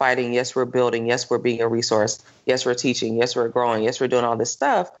 yes, we're fighting. Yes, we're building. Yes, we're being a resource. Yes, we're teaching. Yes, we're growing. Yes, we're doing all this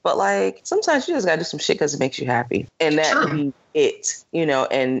stuff. But like, sometimes you just got to do some shit because it makes you happy. And that be it, you know,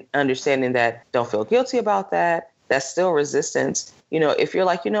 and understanding that, don't feel guilty about that. That's still resistance. if you're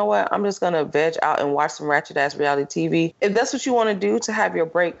like, you know what, I'm just going to veg out and watch some ratchet ass reality TV. If that's what you want to do to have your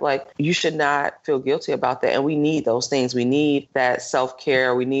break, like, you should not feel guilty about that. And we need those things. We need that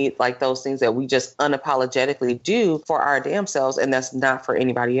self-care. We need like those things that we just unapologetically do for our damn selves. And that's not for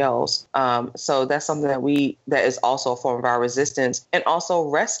anybody else. So that's something that is also a form of our resistance. And also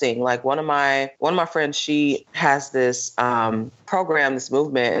resting. Like one of my friends, she has this program, this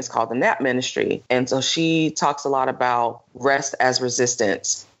movement is called the NAP Ministry. And so she talks a lot about rest as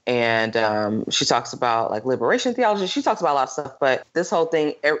resistance. And she talks about like liberation theology. She talks about a lot of stuff, but this whole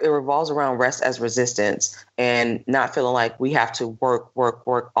thing, it revolves around rest as resistance and not feeling like we have to work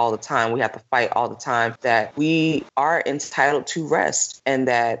all the time. We have to fight all the time, that we are entitled to rest, and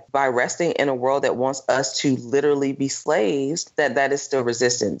that by resting in a world that wants us to literally be slaves, that is still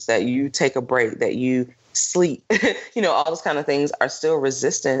resistance, that you take a break, that you sleep, all those kind of things are still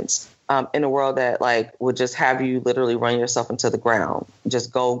resistance in a world that like would just have you literally run yourself into the ground,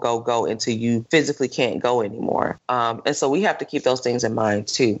 just go until you physically can't go anymore. And so we have to keep those things in mind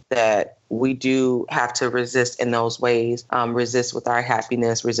too, that we do have to resist in those ways, resist with our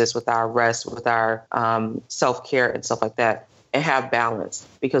happiness, resist with our rest, with our self-care and stuff like that, and have balance,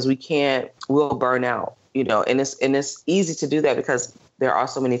 because we'll burn out, and it's easy to do that because there are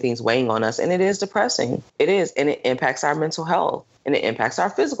so many things weighing on us, and it is depressing. It is, and it impacts our mental health, and it impacts our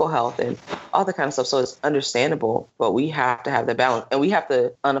physical health and all that kind of stuff. So it's understandable, but we have to have the balance, and we have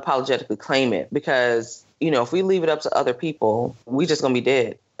to unapologetically claim it, because, if we leave it up to other people, we just going to be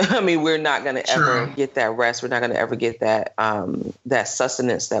dead. I mean, we're not going to ever get that rest. We're not going to ever get that that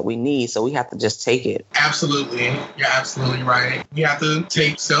sustenance that we need. So we have to just take it. Absolutely. You're absolutely right. We have to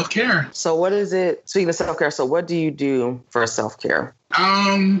take self-care. So what is it? Speaking of self-care, so what do you do for self-care?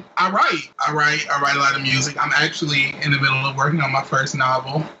 I write a lot of music. I'm actually in the middle of working on my first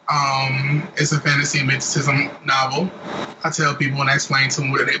novel. It's a fantasy and mysticism novel. I tell people when I explain to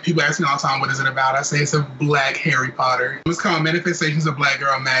them, people ask me all the time, what is it about? I say it's a Black Harry Potter. It's called Manifestations of Black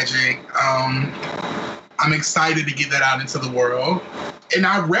Girl Magic. I'm excited to get that out into the world. And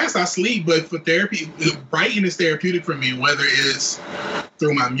I rest, I sleep, but for therapy, writing is therapeutic for me, whether it's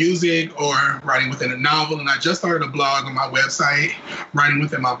through my music or writing within a novel. And I just started a blog on my website, writing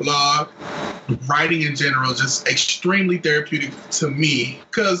within my blog. Writing in general, just extremely therapeutic to me,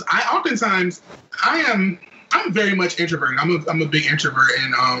 because I'm very much introverted. I'm a big introvert,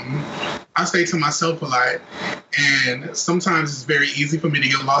 and I stay to myself a lot. And sometimes it's very easy for me to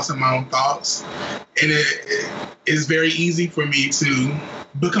get lost in my own thoughts, and it is very easy for me to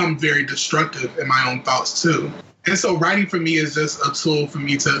become very destructive in my own thoughts too. And so writing for me is just a tool for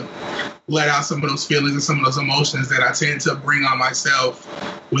me to let out some of those feelings and some of those emotions that I tend to bring on myself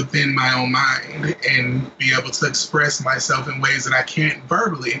within my own mind, and be able to express myself in ways that I can't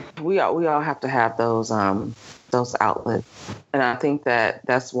verbally. We all have to have those outlets. And I think that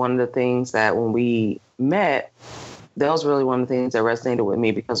that's one of the things that when we met, that was really one of the things that resonated with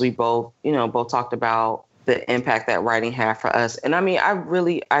me, because we both talked about the impact that writing had for us. And I mean,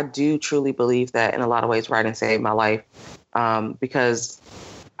 I do truly believe that in a lot of ways writing saved my life, because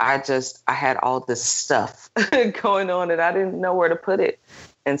I had all this stuff going on and I didn't know where to put it.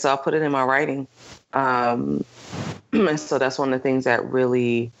 And so I put it in my writing. And so that's one of the things that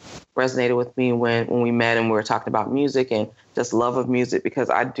really resonated with me when we met and we were talking about music and just love of music,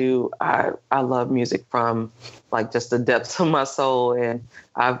 because I love music from like just the depths of my soul. And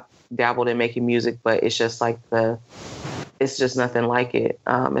I've dabbled in making music, but it's just like it's just nothing like it.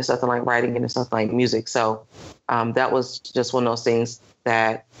 It's nothing like writing, and it's nothing like music. So that was just one of those things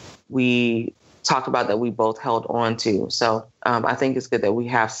that we talked about that we both held on to. So I think it's good that we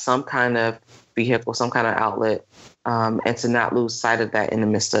have some kind of vehicle, some kind of outlet, and to not lose sight of that in the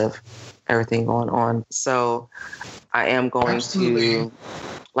midst of everything going on. So I am going to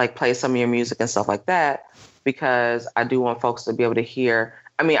like play some of your music and stuff like that, because I do want folks to be able to hear.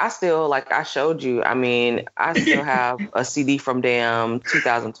 I mean, I still, like I showed you, I mean, I still have a CD from damn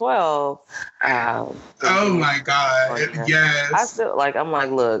 2012. Oh my God. Yes. I still I'm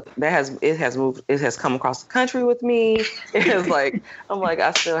like, look, it has come across the country with me. It's like, I'm like,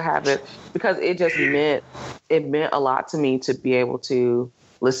 I still have it, because it just meant a lot to me to be able to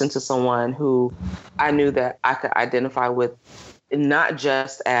listen to someone who I knew that I could identify with, not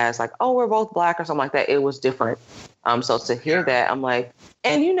just as like, oh, we're both Black or something like that. It was different. So to hear that, I'm like,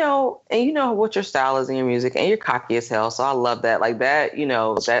 and you know what your style is in your music, and you're cocky as hell. So I love that. Like that,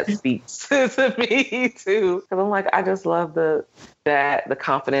 that speaks to me too. Cause I'm like, I just love the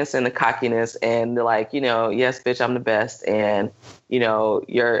confidence and the cockiness and the like, yes, bitch, I'm the best. And, your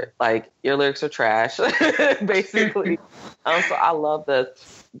lyrics are trash, basically. So I love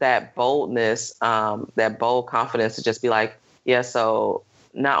that boldness, that bold confidence to just be like, yeah, so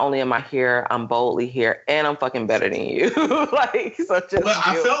not only am I here, I'm boldly here, and I'm fucking better than you. Like, so just but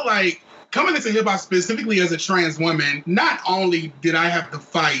I felt like coming into hip hop specifically as a trans woman, not only did I have to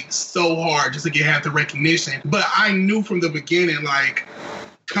fight so hard just to get half the recognition, but I knew from the beginning, like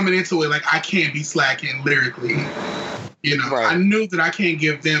coming into it, like I can't be slacking lyrically. You know, right. I knew that I can't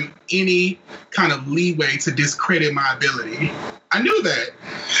give them any kind of leeway to discredit my ability. I knew that.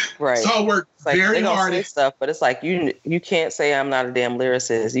 Right. So I worked very hard. Say stuff, but it's like you can't say I'm not a damn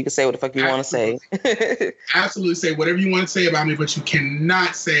lyricist. You can say what the fuck you want to say. Absolutely, say whatever you want to say about me, but you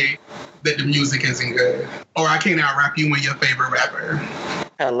cannot say that the music isn't good, or I can't out-rap you when your favorite rapper.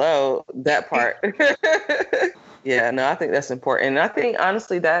 Hello, that part. Yeah, no, I think that's important. And I think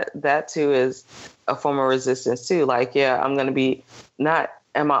honestly that too is a form of resistance too. Like, yeah, I'm gonna be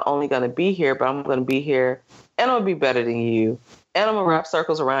am I only gonna be here, but I'm gonna be here and I'm gonna be better than you. And I'm gonna wrap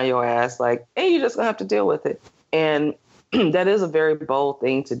circles around your ass, like, and you're just gonna have to deal with it. And that is a very bold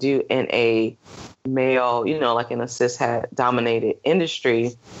thing to do in a male, like in a cishet dominated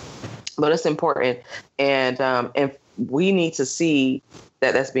industry. But it's important. And we need to see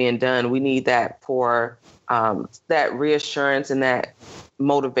that that's being done. We need that for that reassurance and that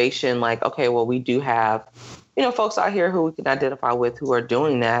motivation, like, okay, well, we do have, folks out here who we can identify with who are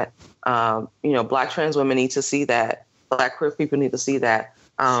doing that. Black trans women need to see that. Black queer people need to see that.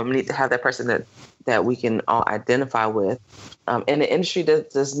 Need to have that person that we can all identify with. And the industry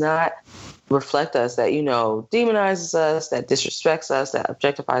does not reflect us, that, demonizes us, that disrespects us, that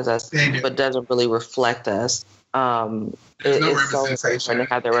objectifies us, but doesn't really reflect us. There's no representation. So important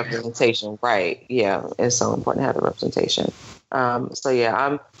to have that representation, right? Yeah, it's so important to have the representation. So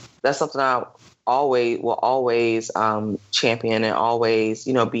yeah, that's something I will always champion and always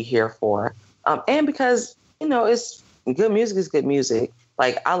be here for. And because it's good music is good music.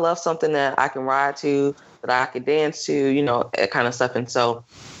 Like, I love something that I can ride to, that I can dance to, that kind of stuff. And so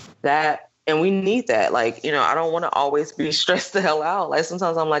and we need that. Like, I don't want to always be stressed the hell out. Like,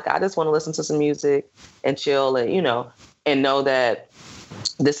 sometimes I'm like, I just want to listen to some music and chill and, and know that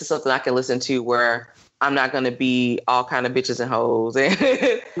this is something I can listen to where I'm not going to be all kind of bitches and hoes.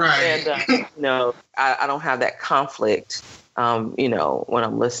 Right. And, I don't have that conflict, when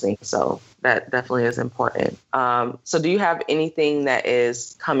I'm listening. So that definitely is important. So do you have anything that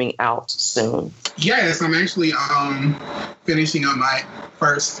is coming out soon? Yes, I'm actually finishing up my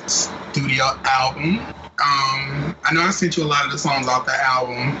first studio album. I know I sent you a lot of the songs off the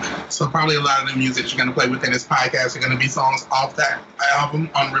album, so probably a lot of the music you're going to play within this podcast are going to be songs off that album,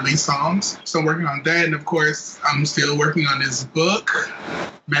 unreleased songs. So I'm working on that, and of course, I'm still working on this book,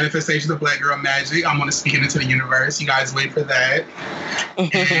 Manifestations of Black Girl Magic. I'm going to speak it into the universe. You guys wait for that.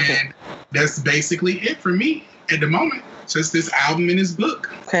 And that's basically it for me at the moment. Just this album and this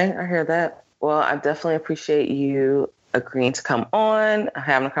book. Okay, I hear that. Well, I definitely appreciate you agreeing to come on,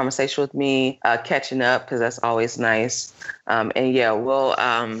 having a conversation with me, catching up, because that's always nice. And yeah,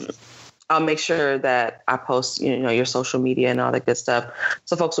 I'll make sure that I post, your social media and all that good stuff,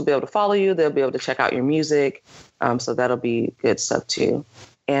 so folks will be able to follow you. They'll be able to check out your music. So that'll be good stuff too.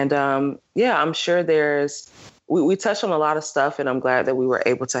 And yeah, I'm sure we touched on a lot of stuff, and I'm glad that we were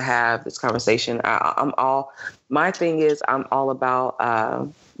able to have this conversation. My thing is, I'm all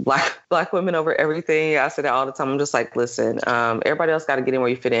about Black women over everything. I say that all the time. I'm just like, listen, everybody else got to get in where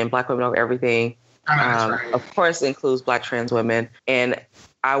you fit in. Black women over everything. Right. Of course, it includes Black trans women. And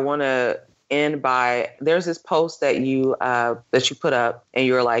I want to end by, there's this post that you put up, and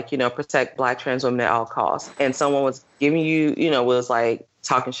you're like, protect Black trans women at all costs. And someone was giving you, was like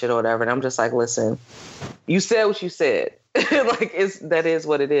talking shit or whatever. And I'm just like, listen, you said what you said. Like, that is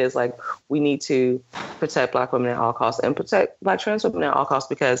what it is. Like, we need to protect Black women at all costs and protect Black trans women at all costs,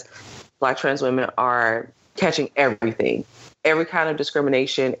 because Black trans women are catching everything, every kind of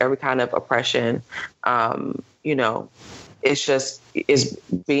discrimination, every kind of oppression.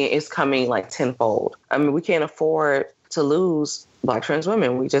 It's coming like tenfold. I mean, we can't afford to lose Black trans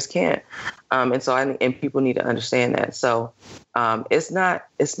women. We just can't. And people need to understand that. So it's not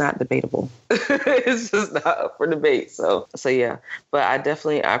debatable. It's just not up for debate. So yeah, but I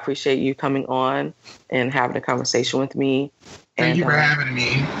appreciate you coming on and having a conversation with me. Thank you for having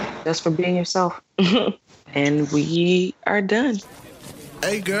me. Just for being yourself. And we are done.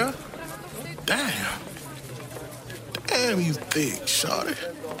 Hey, girl. Damn, you thick, shawty.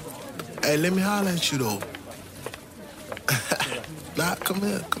 Hey, let me holler at you, though. Nah, come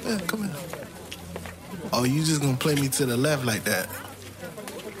here. Oh, you just gonna play me to the left like that?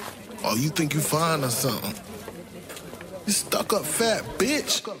 Oh, you think you fine or something? You stuck up fat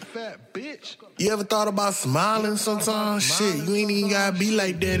bitch. You ever thought about smiling sometimes? Shit, you ain't even gotta be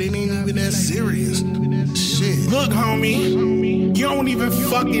like that. It ain't even that serious. Shit. Look, homie, you don't even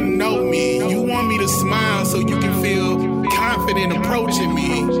fucking know me. You want me to smile so you can feel confident approaching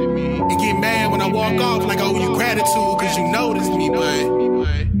me and get mad when I walk off like I owe you gratitude because you noticed me, but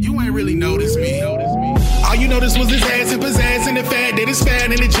you ain't really noticed me. All you noticed was his ass and pizzazz and the fact that it's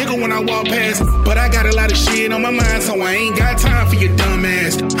fat and it jiggle when I walk past. But I got a lot of shit on my mind, so I ain't got time for your dumb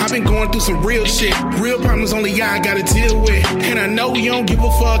ass. I've been going through some real shit, real problems only I gotta deal with. And I know you don't give a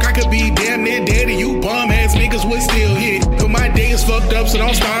fuck, I could be damn near dead and you bum ass niggas would still hit. But my day is fucked up, so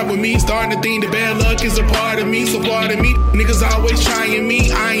don't start with me. Starting to think that bad luck is a part of me, so part of me. Niggas always trying me,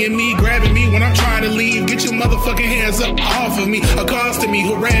 eyeing me, grabbing me when I'm trying to leave. Get your motherfucking hands up off of me, accosting me,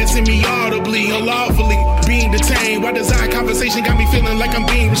 harassing me audibly, unlawfully. Being detained, why does our conversation got me feeling like I'm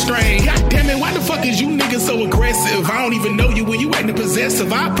being restrained? God damn it, why the fuck is you niggas so aggressive? I don't even know you when you acting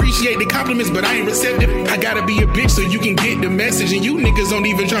possessive. I appreciate the compliments, but I ain't receptive. I gotta be a bitch so you can get the message. And you niggas don't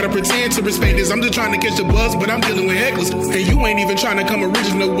even try to pretend to respect this. I'm just trying to catch the buzz, but I'm dealing with hecklers. And you ain't even trying to come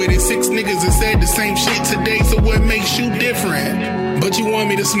original with it. 6 niggas that said the same shit today, so what makes you different? But you want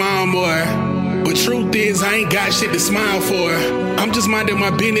me to smile more. But truth is, I ain't got shit to smile for. I'm just minding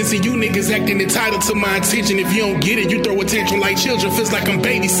my business and you niggas acting entitled to my attention. If you don't get it, you throw a tantrum like children. Feels like I'm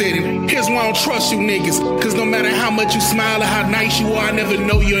babysitting. Here's why I don't trust you niggas. Cause no matter how much you smile or how nice you are, I never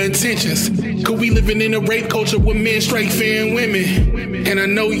know your intentions. Cause we living in a rape culture with men straight fearing women. And I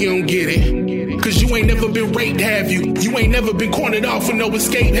know you don't get it. Cause you ain't never been raped, have you? You ain't never been cornered off for no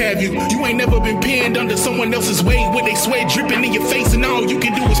escape, have you? You ain't never been pinned under someone else's weight with they sweat dripping in your face and all you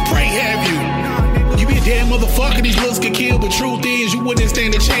can do is pray, have you? You be a damn motherfucker, these looks could kill, but truth is, you wouldn't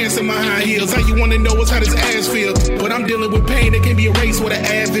stand a chance in my high heels. All you wanna know is how this ass feel, but I'm dealing with pain that can be erased with an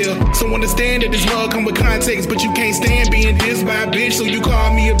Advil. So understand that this love come with context, but you can't stand being dissed by a bitch, so you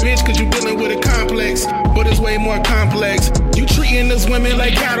call me a bitch cause you dealing with a complex, but it's way more complex. You treating us women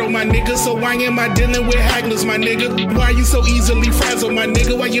like cattle, my nigga, so why am I dealing with hagglers, my nigga? Why you so easily frazzled, my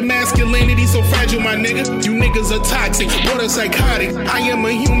nigga? Why your masculinity so fragile, my nigga? You niggas are toxic, border psychotic. I am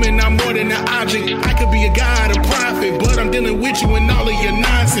a human, I'm more than an object. I could be a god, a prophet, but I'm dealing with you and all of your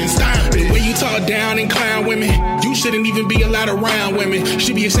nonsense. Stop it. When you talk down and clown women, you shouldn't even be allowed around women.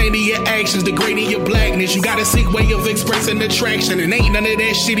 Should be ashamed of your actions, degrading your blackness. You got a sick way of expressing attraction, and ain't none of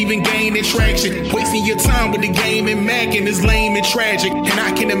that shit even gaining traction. Wasting your time with the game and macking is lame and tragic. And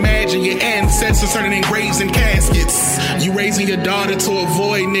I can imagine your ancestors turning in graves and caskets. You raising your daughter to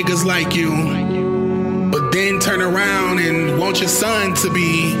avoid niggas like you, but then turn around and want your son to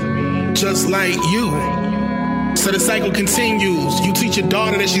be just like you. So the cycle continues. You teach your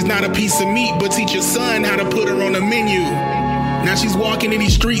daughter that she's not a piece of meat, but teach your son how to put her on the menu. Now she's walking in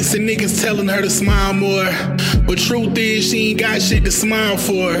these streets and niggas telling her to smile more, but truth is she ain't got shit to smile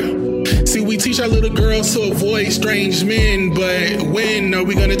for. See, we teach our little girls to avoid strange men, but when are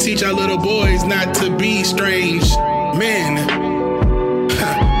we gonna teach our little boys not to be strange men?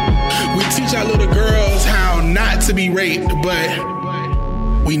 We teach our little girls how not to be raped, but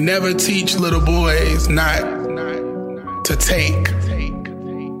we never teach little boys not to take.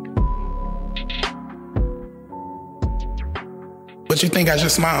 But you think I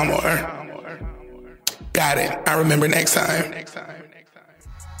should smile more? Got it. I remember next time.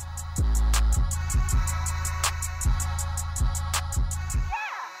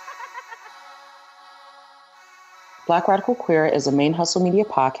 Black Radical Queer is a Main Hustle Media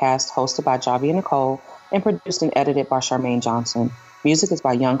podcast hosted by Javi and Nicole and produced and edited by Charmaine Johnson. Music is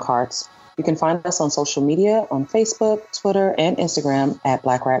by Young Carts. You can find us on social media on Facebook, Twitter, and Instagram at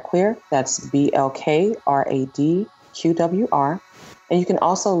Black Rad Queer. That's BLKRADQWR. And you can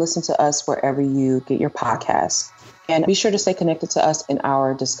also listen to us wherever you get your podcasts. And be sure to stay connected to us in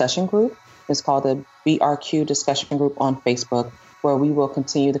our discussion group. It's called the BRQ Discussion Group on Facebook, where we will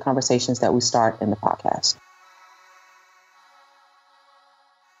continue the conversations that we start in the podcast.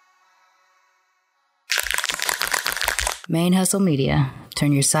 Main Hustle Media.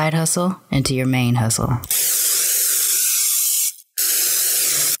 Turn your side hustle into your main hustle.